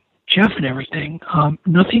Jeff and everything,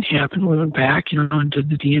 nothing happened. We went back, and did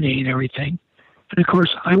the DNA and everything. And of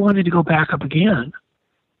course, I wanted to go back up again,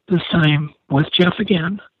 this time with Jeff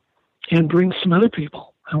again, and bring some other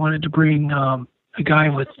people. I wanted to bring a guy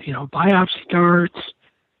with, biopsy darts,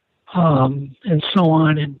 and so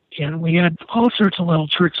on. And we had all sorts of little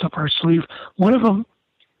tricks up our sleeve. One of them,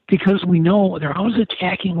 because we know they're always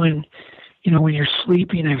attacking when you're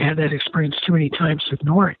sleeping. I've had that experience too many times to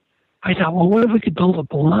ignore it. I thought, well, what if we could build a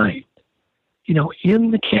blind,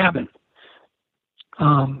 in the cabin,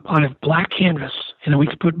 out of black canvas, and then we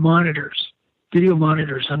could put monitors, video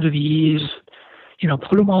monitors under the eaves,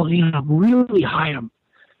 put them all, really hide them,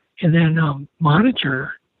 and then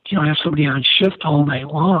monitor, have somebody on shift all night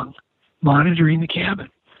long, monitoring the cabin.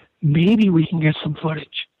 Maybe we can get some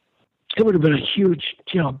footage. it would have been a huge,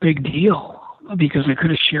 big deal because I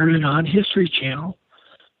could have shared it on History Channel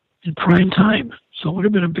in prime time. So it would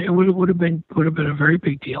have been a very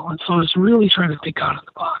big deal. And so I was really trying to think out of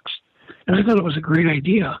the box. And I thought it was a great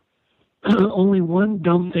idea. Only one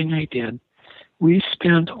dumb thing I did. We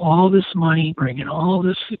spent all this money bringing all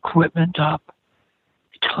this equipment up,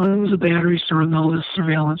 tons of batteries to run all this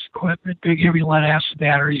surveillance equipment, big heavy lead acid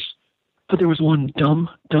batteries. But there was one dumb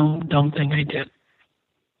thing I did.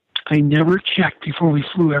 I never checked before we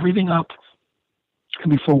flew everything up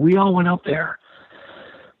and before we all went up there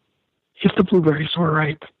if the blueberries were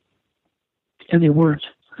ripe. And they weren't.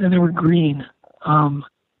 And they were green. And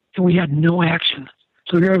we had no action.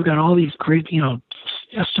 So here I've got all these great,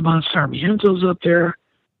 Esteban Sarmiento's up there,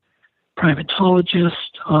 primatologist,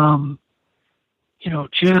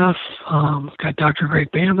 Jeff, got Dr.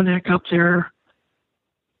 Greg Bamanek up there.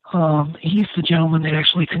 He's the gentleman that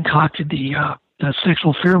actually concocted the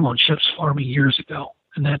sexual pheromone chips for me years ago,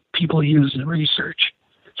 and that people use in research.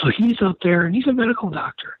 So he's up there, and he's a medical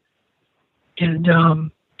doctor.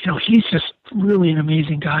 And, he's just really an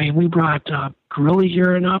amazing guy. And we brought gorilla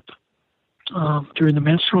urine up during the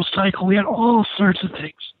menstrual cycle. We had all sorts of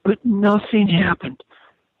things, but nothing happened.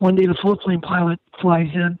 One day the floatplane pilot flies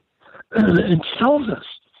in and tells us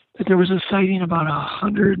that there was a sighting about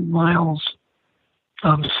 100 miles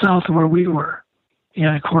south of where we were.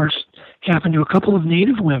 And, of course, happened to a couple of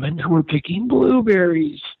native women who were picking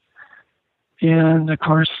blueberries. And, of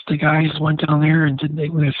course, the guys went down there and they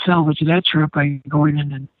would salvage that trip by going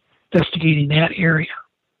in and investigating that area,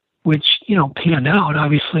 which, panned out,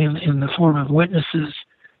 obviously, in the form of witnesses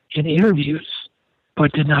and interviews,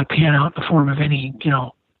 but did not pan out in the form of any,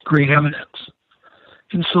 great evidence.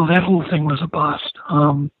 And so that whole thing was a bust.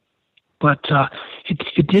 But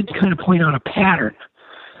it did kind of point out a pattern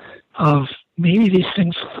of maybe these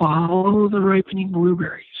things follow the ripening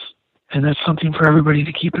blueberries. And that's something for everybody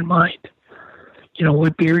to keep in mind.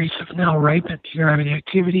 What berries have now ripened? You're having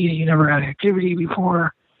activity, you never had activity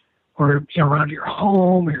before, or around your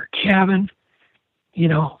home or your cabin. You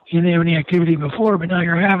didn't have any activity before, but now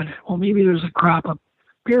you're having it. Well, maybe there's a crop of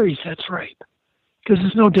berries that's ripe. Because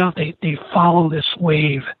there's no doubt they follow this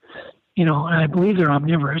wave, and I believe they're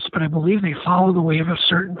omnivorous, but I believe they follow the wave of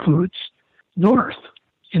certain foods north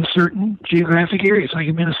in certain geographic areas. Like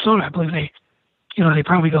in Minnesota, I believe they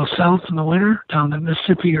probably go south in the winter down the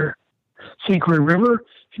Mississippi or St. Croix River,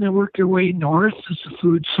 and then work their way north as the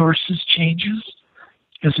food sources changes,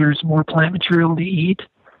 as there's more plant material to eat.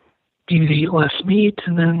 Maybe they eat less meat,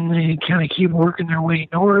 and then they kind of keep working their way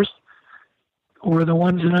north. Or the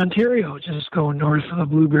ones in Ontario just go north of the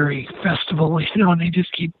Blueberry Festival, and they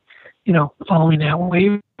just keep, following that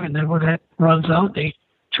wave. And then when that runs out, they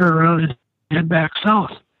turn around and head back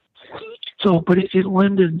south. So, but it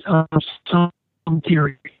lended some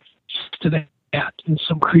theory to that and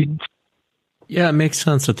some credence. Yeah, it makes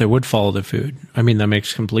sense that they would follow the food. I mean, that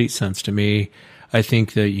makes complete sense to me. I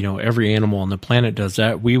think that, every animal on the planet does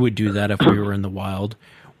that. We would do that if we were in the wild.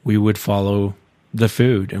 We would follow the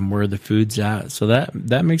food and where the food's at. So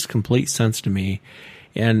that makes complete sense to me.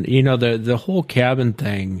 And, the whole cabin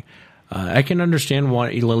thing, I can understand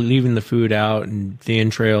why leaving the food out and the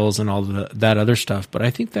entrails and all that other stuff, but I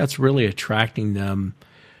think that's really attracting them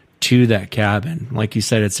to that cabin. Like you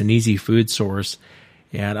said, it's an easy food source.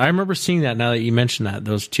 And I remember seeing that, now that you mentioned that,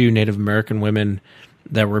 those two Native American women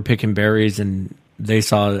that were picking berries, and they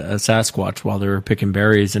saw a Sasquatch while they were picking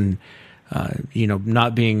berries, and,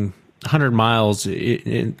 not being 100 miles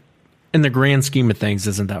in the grand scheme of things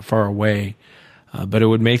isn't that far away, but it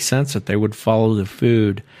would make sense that they would follow the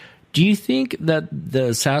food. Do you think that the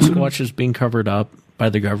Sasquatch is being covered up by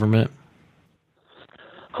the government?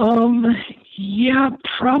 Yeah,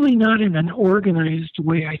 probably not in an organized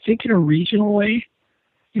way. I think in a regional way.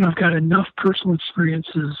 I've got enough personal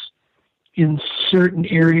experiences in certain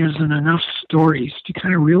areas and enough stories to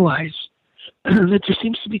kind of realize that there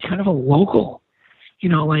seems to be kind of a local,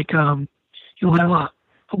 you'll have a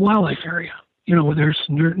wildlife area, where there's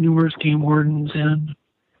numerous game wardens and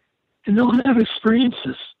they'll have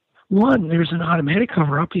experiences. One, there's an automatic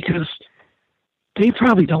cover-up because they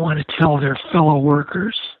probably don't want to tell their fellow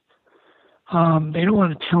workers. They don't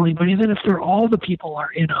want to tell anybody. And then if all the people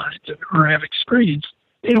are in on it or have experience,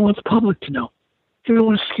 they don't want the public to know. They don't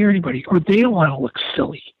want to scare anybody, or they don't want to look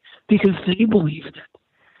silly because they believe in it.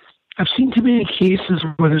 I've seen too many cases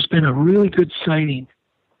where there's been a really good sighting,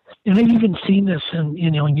 and I've even seen this in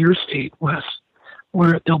your state, Wes,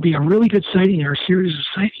 where there'll be a really good sighting or a series of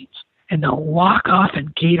sightings, and they'll lock off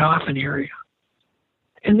and gate off an area,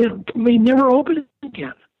 and then may never open it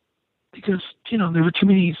again because there were too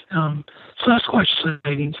many Sasquatch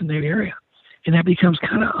sightings in that area. And that becomes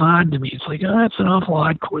kind of odd to me. It's like, oh, that's an awful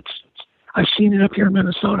odd coincidence. I've seen it up here in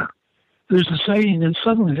Minnesota. There's a sighting, and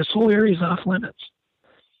suddenly this whole area is off limits.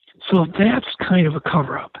 So that's kind of a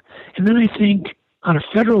cover-up. And then I think on a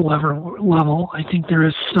federal level, I think there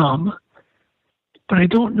is some, but I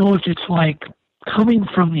don't know if it's like coming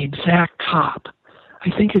from the exact top.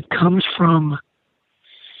 I think it comes from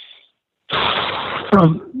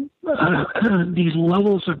these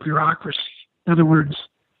levels of bureaucracy. In other words,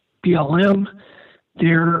 BLM,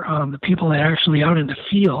 they're the people that are actually out in the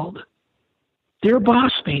field. Their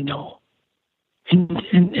boss may know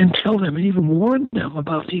and tell them and even warn them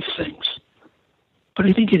about these things. But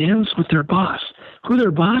I think it ends with their boss. Who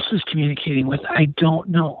their boss is communicating with, I don't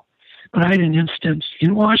know. But I had an instance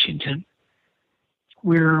in Washington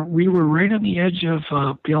where we were right on the edge of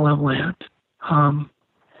BLM land,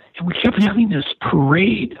 and we kept having this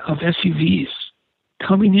parade of SUVs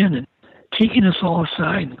coming in and taking us all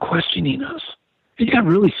aside and questioning us. It got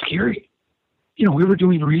really scary. You know, we were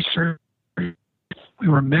doing research, we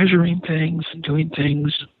were measuring things and doing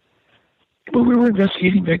things, but we were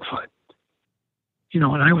investigating Bigfoot. You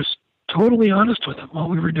know, and I was totally honest with them what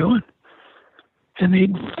we were doing. And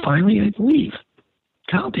they'd leave.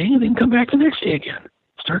 God dang it, they'd come back the next day again,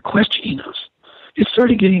 start questioning us. It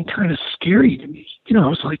started getting kind of scary to me. You know, I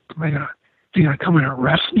was like, they're going to come and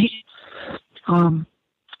arrest me? And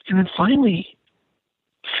then finally,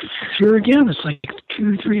 here again, it's like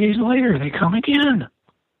 2 or 3 days later, they come again.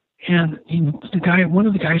 And one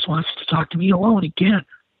of the guys wants to talk to me alone again.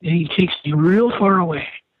 And he takes me real far away.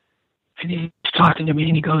 And he's talking to me,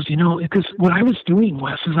 and he goes, you know, because what I was doing,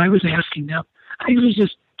 Wes, is I was asking them, I was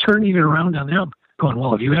just turning it around on them, going,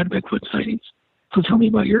 well, have you had Bigfoot sightings? So tell me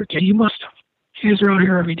about your case. You must have. You guys are out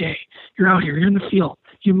here every day. You're out here. You're in the field.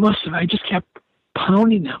 You must have. I just kept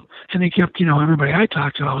pounding them. And they kept, you know, everybody I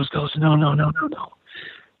talked to always goes, no.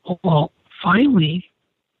 Well, finally,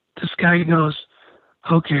 this guy goes,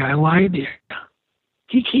 okay, I lied to you.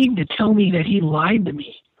 He came to tell me that he lied to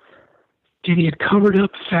me. That he had covered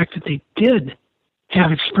up the fact that they did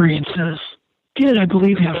have experiences. Did, I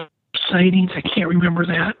believe, have sightings. I can't remember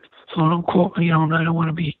that. So don't quote me, you know, I don't want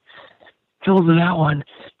to be held to that one.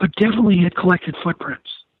 But definitely had collected footprints.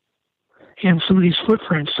 And some of these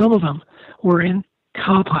footprints, some of them were in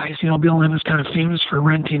cow pies. You know, BLM is kind of famous for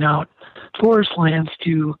renting out forest lands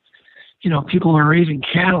to, you know, people who are raising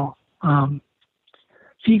cattle,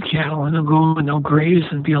 feed cattle, and they'll go and they'll graze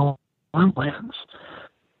in BLM lands.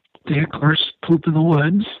 They, of course, poop in the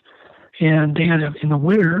woods. And they had, in the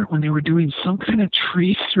winter, when they were doing some kind of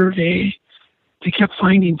tree survey, they kept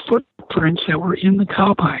finding footprints that were in the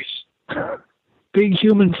cow pies. Big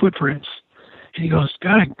human footprints. And he goes,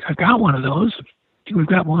 God, I've got one of those. I think we've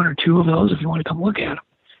got 1 or 2 of those if you want to come look at them.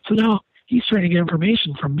 So now he's trying to get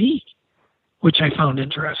information from me, which I found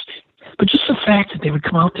interesting. But just the fact that they would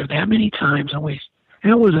come out there that many times and waste,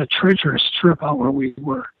 and it was a treacherous trip out where we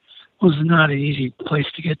were. It was not an easy place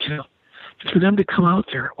to get to. And for them to come out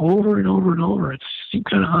there over and over and over, it seemed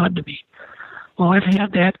kind of odd to me. Well, I've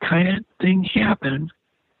had that kind of thing happen,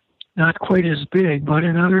 not quite as big, but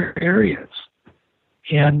in other areas.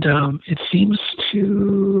 And it seems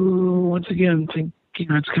to, once again, think, you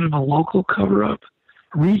know, it's kind of a local cover-up,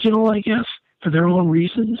 regional, I guess, for their own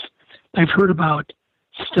reasons. I've heard about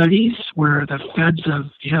studies where the feds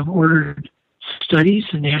have ordered studies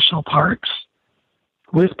in national parks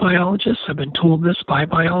with biologists. I've been told this by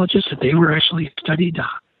biologists that they were actually studied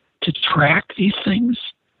to track these things.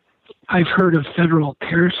 I've heard of federal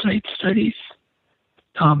parasite studies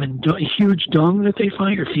and huge dung that they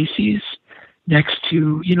find or feces next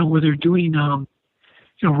to, you know, where they're doing, you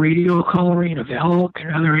know, radio coloring of elk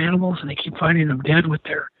and other animals, and they keep finding them dead with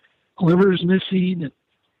their livers missing and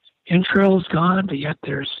entrails gone, but yet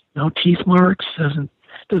there's no teeth marks.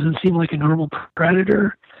 Doesn't seem like a normal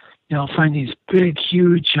predator. You know, find these big,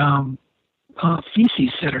 huge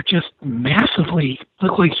feces that are just massively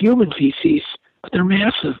look like human feces, but they're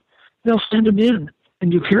massive. They'll send them in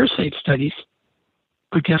and do parasite studies,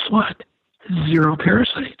 but guess what? 0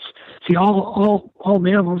 parasites. See, all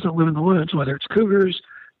mammals that live in the woods, whether it's cougars,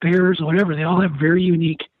 bears, or whatever, they all have very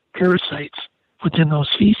unique parasites within those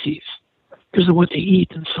feces because of what they eat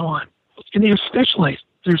and so on. And they're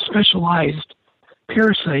specialized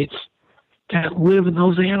parasites that live in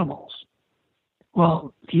those animals.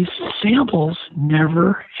 Well, these samples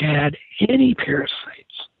never had any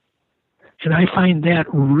parasites. And I find that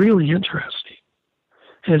really interesting,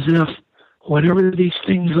 as if whatever these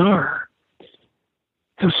things are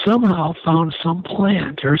have somehow found some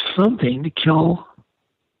plant or something to kill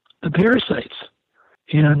the parasites.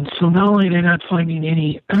 And so not only are they not finding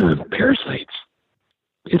any parasites,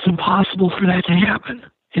 it's impossible for that to happen.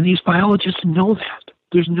 And these biologists know that.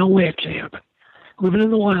 There's no way it can happen. Living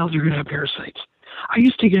in the wild, you're going to have parasites. I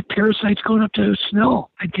used to get parasites going up to snow.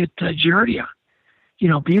 I'd get giardia,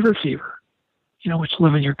 beaver fever, which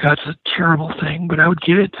live in your guts, a terrible thing. But I would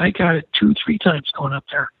get it. I got it 2-3 times going up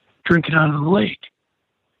there, drinking out of the lake.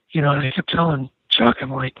 And I kept telling Chuck,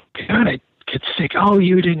 I'm like, God, I get sick. Oh,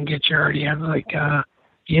 you didn't get giardia. I'm like,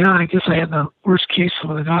 yeah, I guess I had the worst case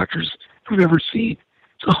of the doctors I've ever seen.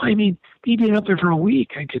 So, me being up there for a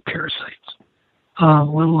week, I'd get parasites, let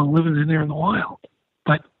alone living in there in the wild.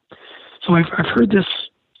 But, so I've heard this,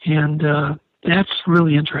 and that's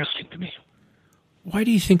really interesting to me. Why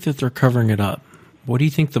do you think that they're covering it up? What do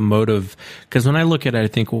you think the motive? Because when I look at it, I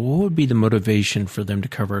think, well, what would be the motivation for them to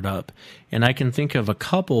cover it up? And I can think of a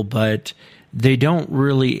couple, but they don't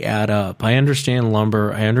really add up. I understand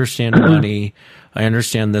lumber. I understand money. I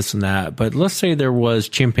understand this and that. But let's say there was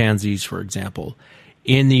chimpanzees, for example,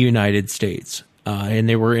 in the United States, and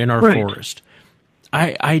they were in our forest.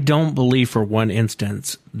 I don't believe for one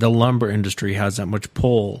instance the lumber industry has that much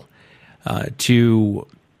pull to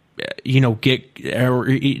get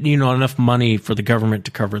enough money for the government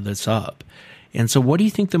to cover this up. And so what do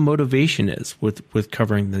you think the motivation is with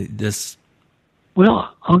covering this?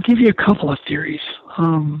 Well, I'll give you a couple of theories.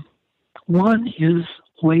 One is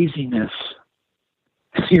laziness.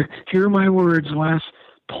 Here are my words, Wes.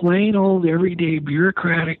 Plain old everyday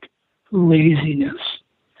bureaucratic laziness.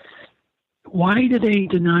 Why do they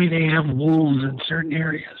deny they have wolves in certain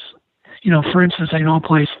areas? For instance, I know a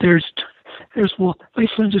place, there's wolves. My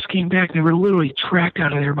son just came back, and they were literally tracked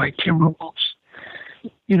out of there by timber wolves.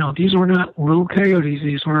 These were not little coyotes.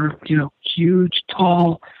 These were, huge,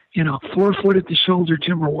 tall, 4 foot at the shoulder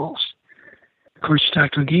timber wolves. Of course, you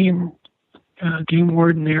talk to a game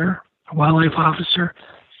warden there, a wildlife officer.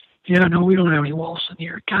 Yeah, no, we don't have any wolves in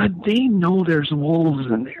here. God, they know there's wolves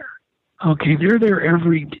in there. Okay, they're there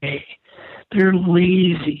every day. They're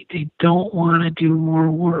lazy. They don't want to do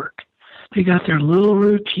more work. They got their little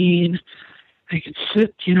routine. They can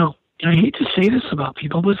sit, I hate to say this about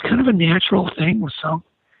people, but it's kind of a natural thing with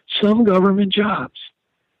some government jobs.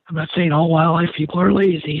 I'm not saying all wildlife people are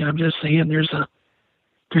lazy. I'm just saying there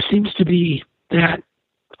seems to be that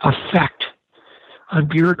effect on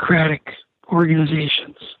bureaucratic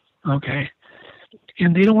organizations, okay?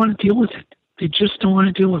 And they don't want to deal with it. They just don't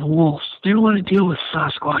want to deal with wolves. They don't want to deal with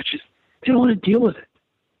Sasquatches. They don't want to deal with it.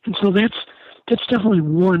 And so that's definitely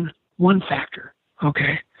one factor,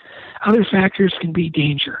 okay? Other factors can be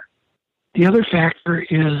danger. The other factor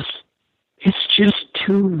is it's just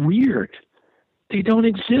too weird. They don't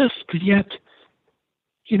exist, but yet,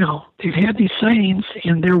 they've had these sightings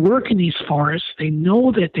and they're working these forests. They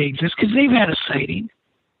know that they exist because they've had a sighting.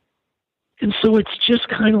 And so it's just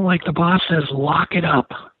kind of like the boss says, lock it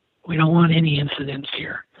up. We don't want any incidents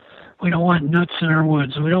here. We don't want nuts in our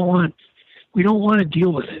woods. We don't want to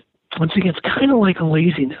deal with it. Once again, it's kind of like a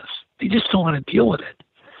laziness. They just don't want to deal with it.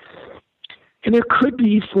 And there could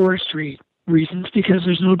be forestry reasons because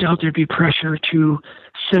there's no doubt there'd be pressure to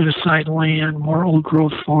set aside land, more old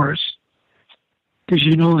growth forests. Because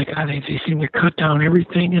they seem to cut down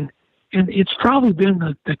everything, and it's probably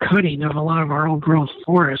been the cutting of a lot of our old growth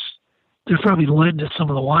forests that probably led to some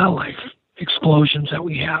of the wildlife explosions that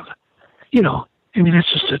we have.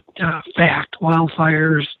 That's just a fact.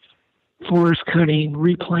 Wildfires, forest cutting,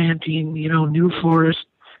 replanting, new forests.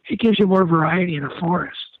 It gives you more variety in a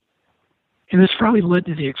forest. And it's probably led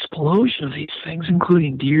to the explosion of these things,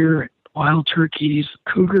 including deer, wild turkeys,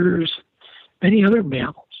 cougars, many other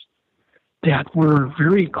mammals that were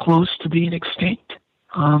very close to being extinct.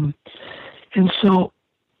 And so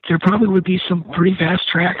there probably would be some pretty fast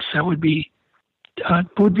tracks that would be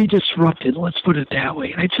disrupted, let's put it that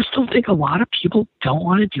way. And I just don't think a lot of people don't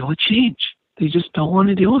want to deal with change. They just don't want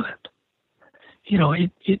to deal with it.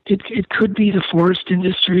 It could be the forest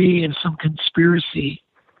industry and some conspiracy,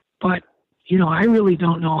 but I really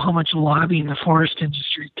don't know how much lobbying the forest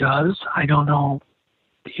industry does. I don't know,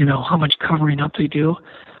 how much covering up they do.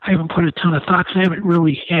 I haven't put a ton of thoughts. I haven't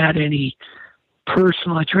really had any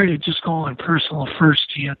personal. I try to just go on personal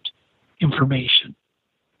first-hand information.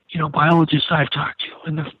 Biologists I've talked to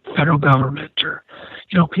in the federal government or,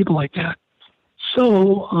 people like that.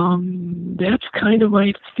 So that's kind of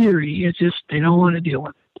my theory. It's just they don't want to deal with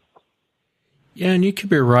it. Yeah, and you could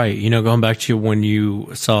be right. Going back to when you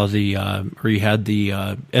saw or you had the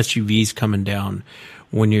SUVs coming down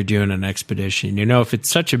when you're doing an expedition. If it's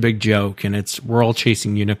such a big joke and we're all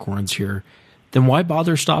chasing unicorns here, then why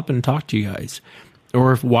bother stopping and talk to you guys?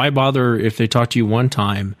 Or why bother if they talk to you one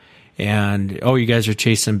time and, you guys are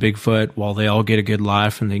chasing Bigfoot while they all get a good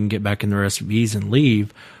laugh and they can get back in their SUVs and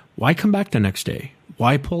leave? Why come back the next day?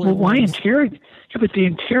 Why pull Well, why interrogate? Yeah, but they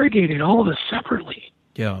interrogated all of us separately.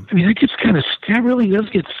 Yeah. I mean, that really does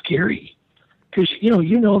get scary. Because,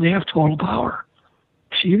 you know they have total power.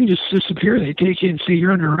 So you can just disappear. They take you and say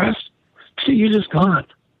you're under arrest. So you're just gone.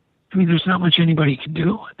 I mean, there's not much anybody can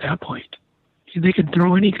do at that point. They can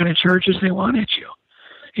throw any kind of charges they want at you.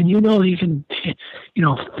 And you can,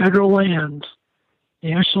 federal lands,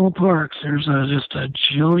 national parks, there's just a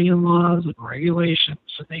jillion laws and regulations,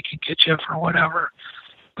 and they can get you for whatever.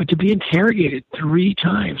 But to be interrogated 3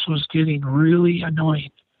 times was getting really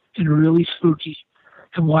annoying and really spooky.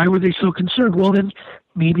 And why were they so concerned? Well, then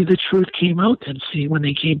maybe the truth came out then, see, when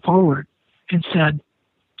they came forward and said,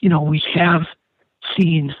 we have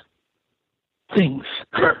seen things.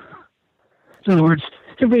 In other words,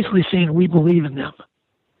 they're basically saying we believe in them.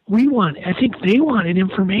 I think they wanted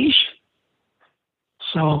information.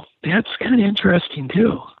 So that's kind of interesting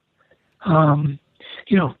too.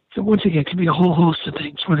 Once again, it could be a whole host of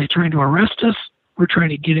things. Were they trying to arrest us? We're trying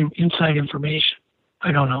to get inside information.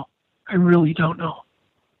 I don't know. I really don't know.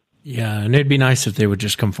 Yeah, and it'd be nice if they would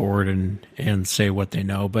just come forward and say what they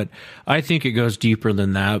know. But I think it goes deeper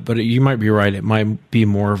than that. But you might be right. It might be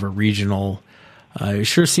more of a regional. It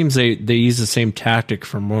sure seems they use the same tactic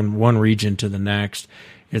from one region to the next.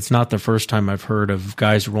 It's not the first time I've heard of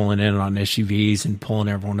guys rolling in on SUVs and pulling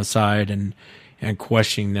everyone aside and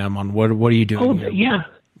questioning them on what are you doing here? Yeah.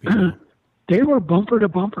 They were bumper to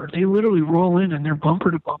bumper. They literally roll in and they're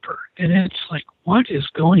bumper to bumper. And it's like, what is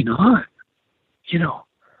going on?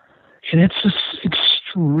 And it's just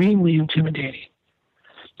extremely intimidating.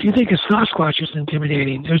 If you think a Sasquatch is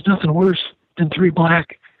intimidating, there's nothing worse than 3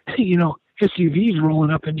 black, SUVs rolling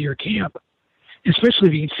up into your camp, especially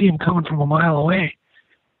if you can see them coming from a mile away.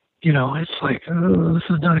 It's like, oh, this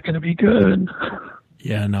is not going to be good.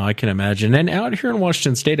 Yeah, no, I can imagine. And out here in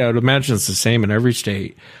Washington State, I would imagine it's the same in every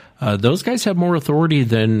state. Those guys have more authority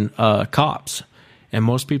than cops, and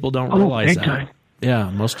most people don't realize that. Time.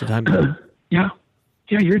 Yeah, most of the time. Yeah,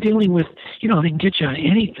 you're dealing with, they can get you on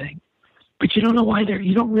anything, but you don't know why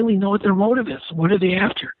you don't really know what their motive is. What are they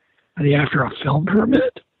after? Are they after a film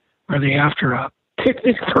permit? Are they after a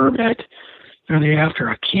picnic permit? Are they after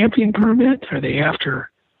a camping permit? Are they after,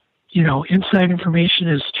 inside information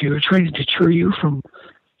as to trying to deter you from,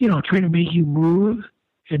 trying to make you move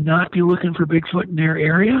and not be looking for Bigfoot in their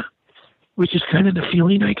area, which is kind of the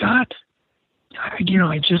feeling I got. I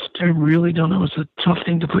really don't know. It's a tough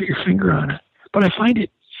thing to put your finger on it. But I find it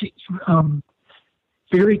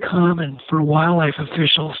very common for wildlife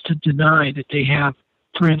officials to deny that they have,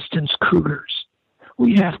 for instance, cougars.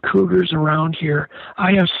 We have cougars around here.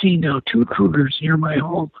 I have seen now 2 cougars near my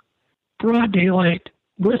home. Broad daylight,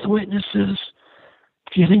 with witnesses.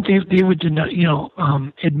 Do you think they would deny,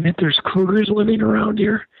 admit there's cougars living around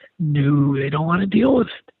here? No, they don't want to deal with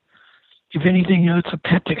it. If anything, it's a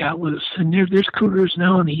pet that got loose. And there's cougars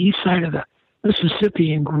now on the east side of the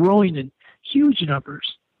Mississippi and growing in huge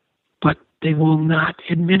numbers. But they will not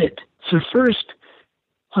admit it. So first,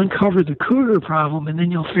 uncover the cougar problem, and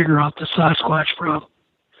then you'll figure out the Sasquatch problem.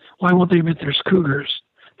 Why won't they admit there's cougars?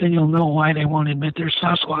 Then you'll know why they won't admit there's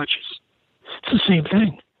Sasquatches. It's the same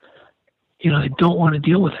thing. They don't want to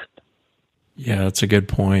deal with it. Yeah, that's a good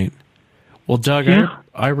point. Well, Doug,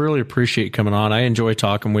 I really appreciate you coming on. I enjoy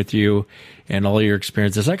talking with you and all your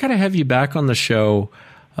experiences. I gotta have you back on the show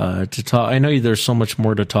to talk. I know there's so much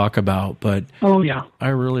more to talk about, but I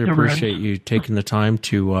really appreciate you taking the time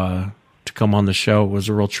to come on the show. It was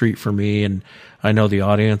a real treat for me, and I know the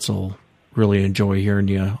audience will really enjoy hearing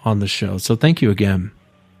you on the show. So thank you again.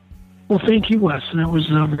 Well, thank you, Wes, and it was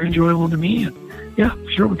very enjoyable to me. And yeah,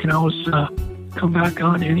 sure, we can always come back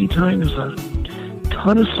on anytime. There's a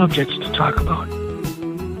ton of subjects to talk about.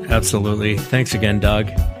 Absolutely. Thanks again,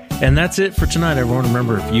 Doug. And that's it for tonight, everyone.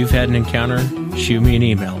 Remember, if you've had an encounter, shoot me an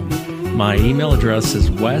email. My email address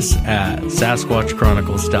is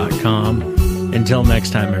wes@sasquatchchronicles.com. Until next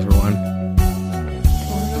time, everyone.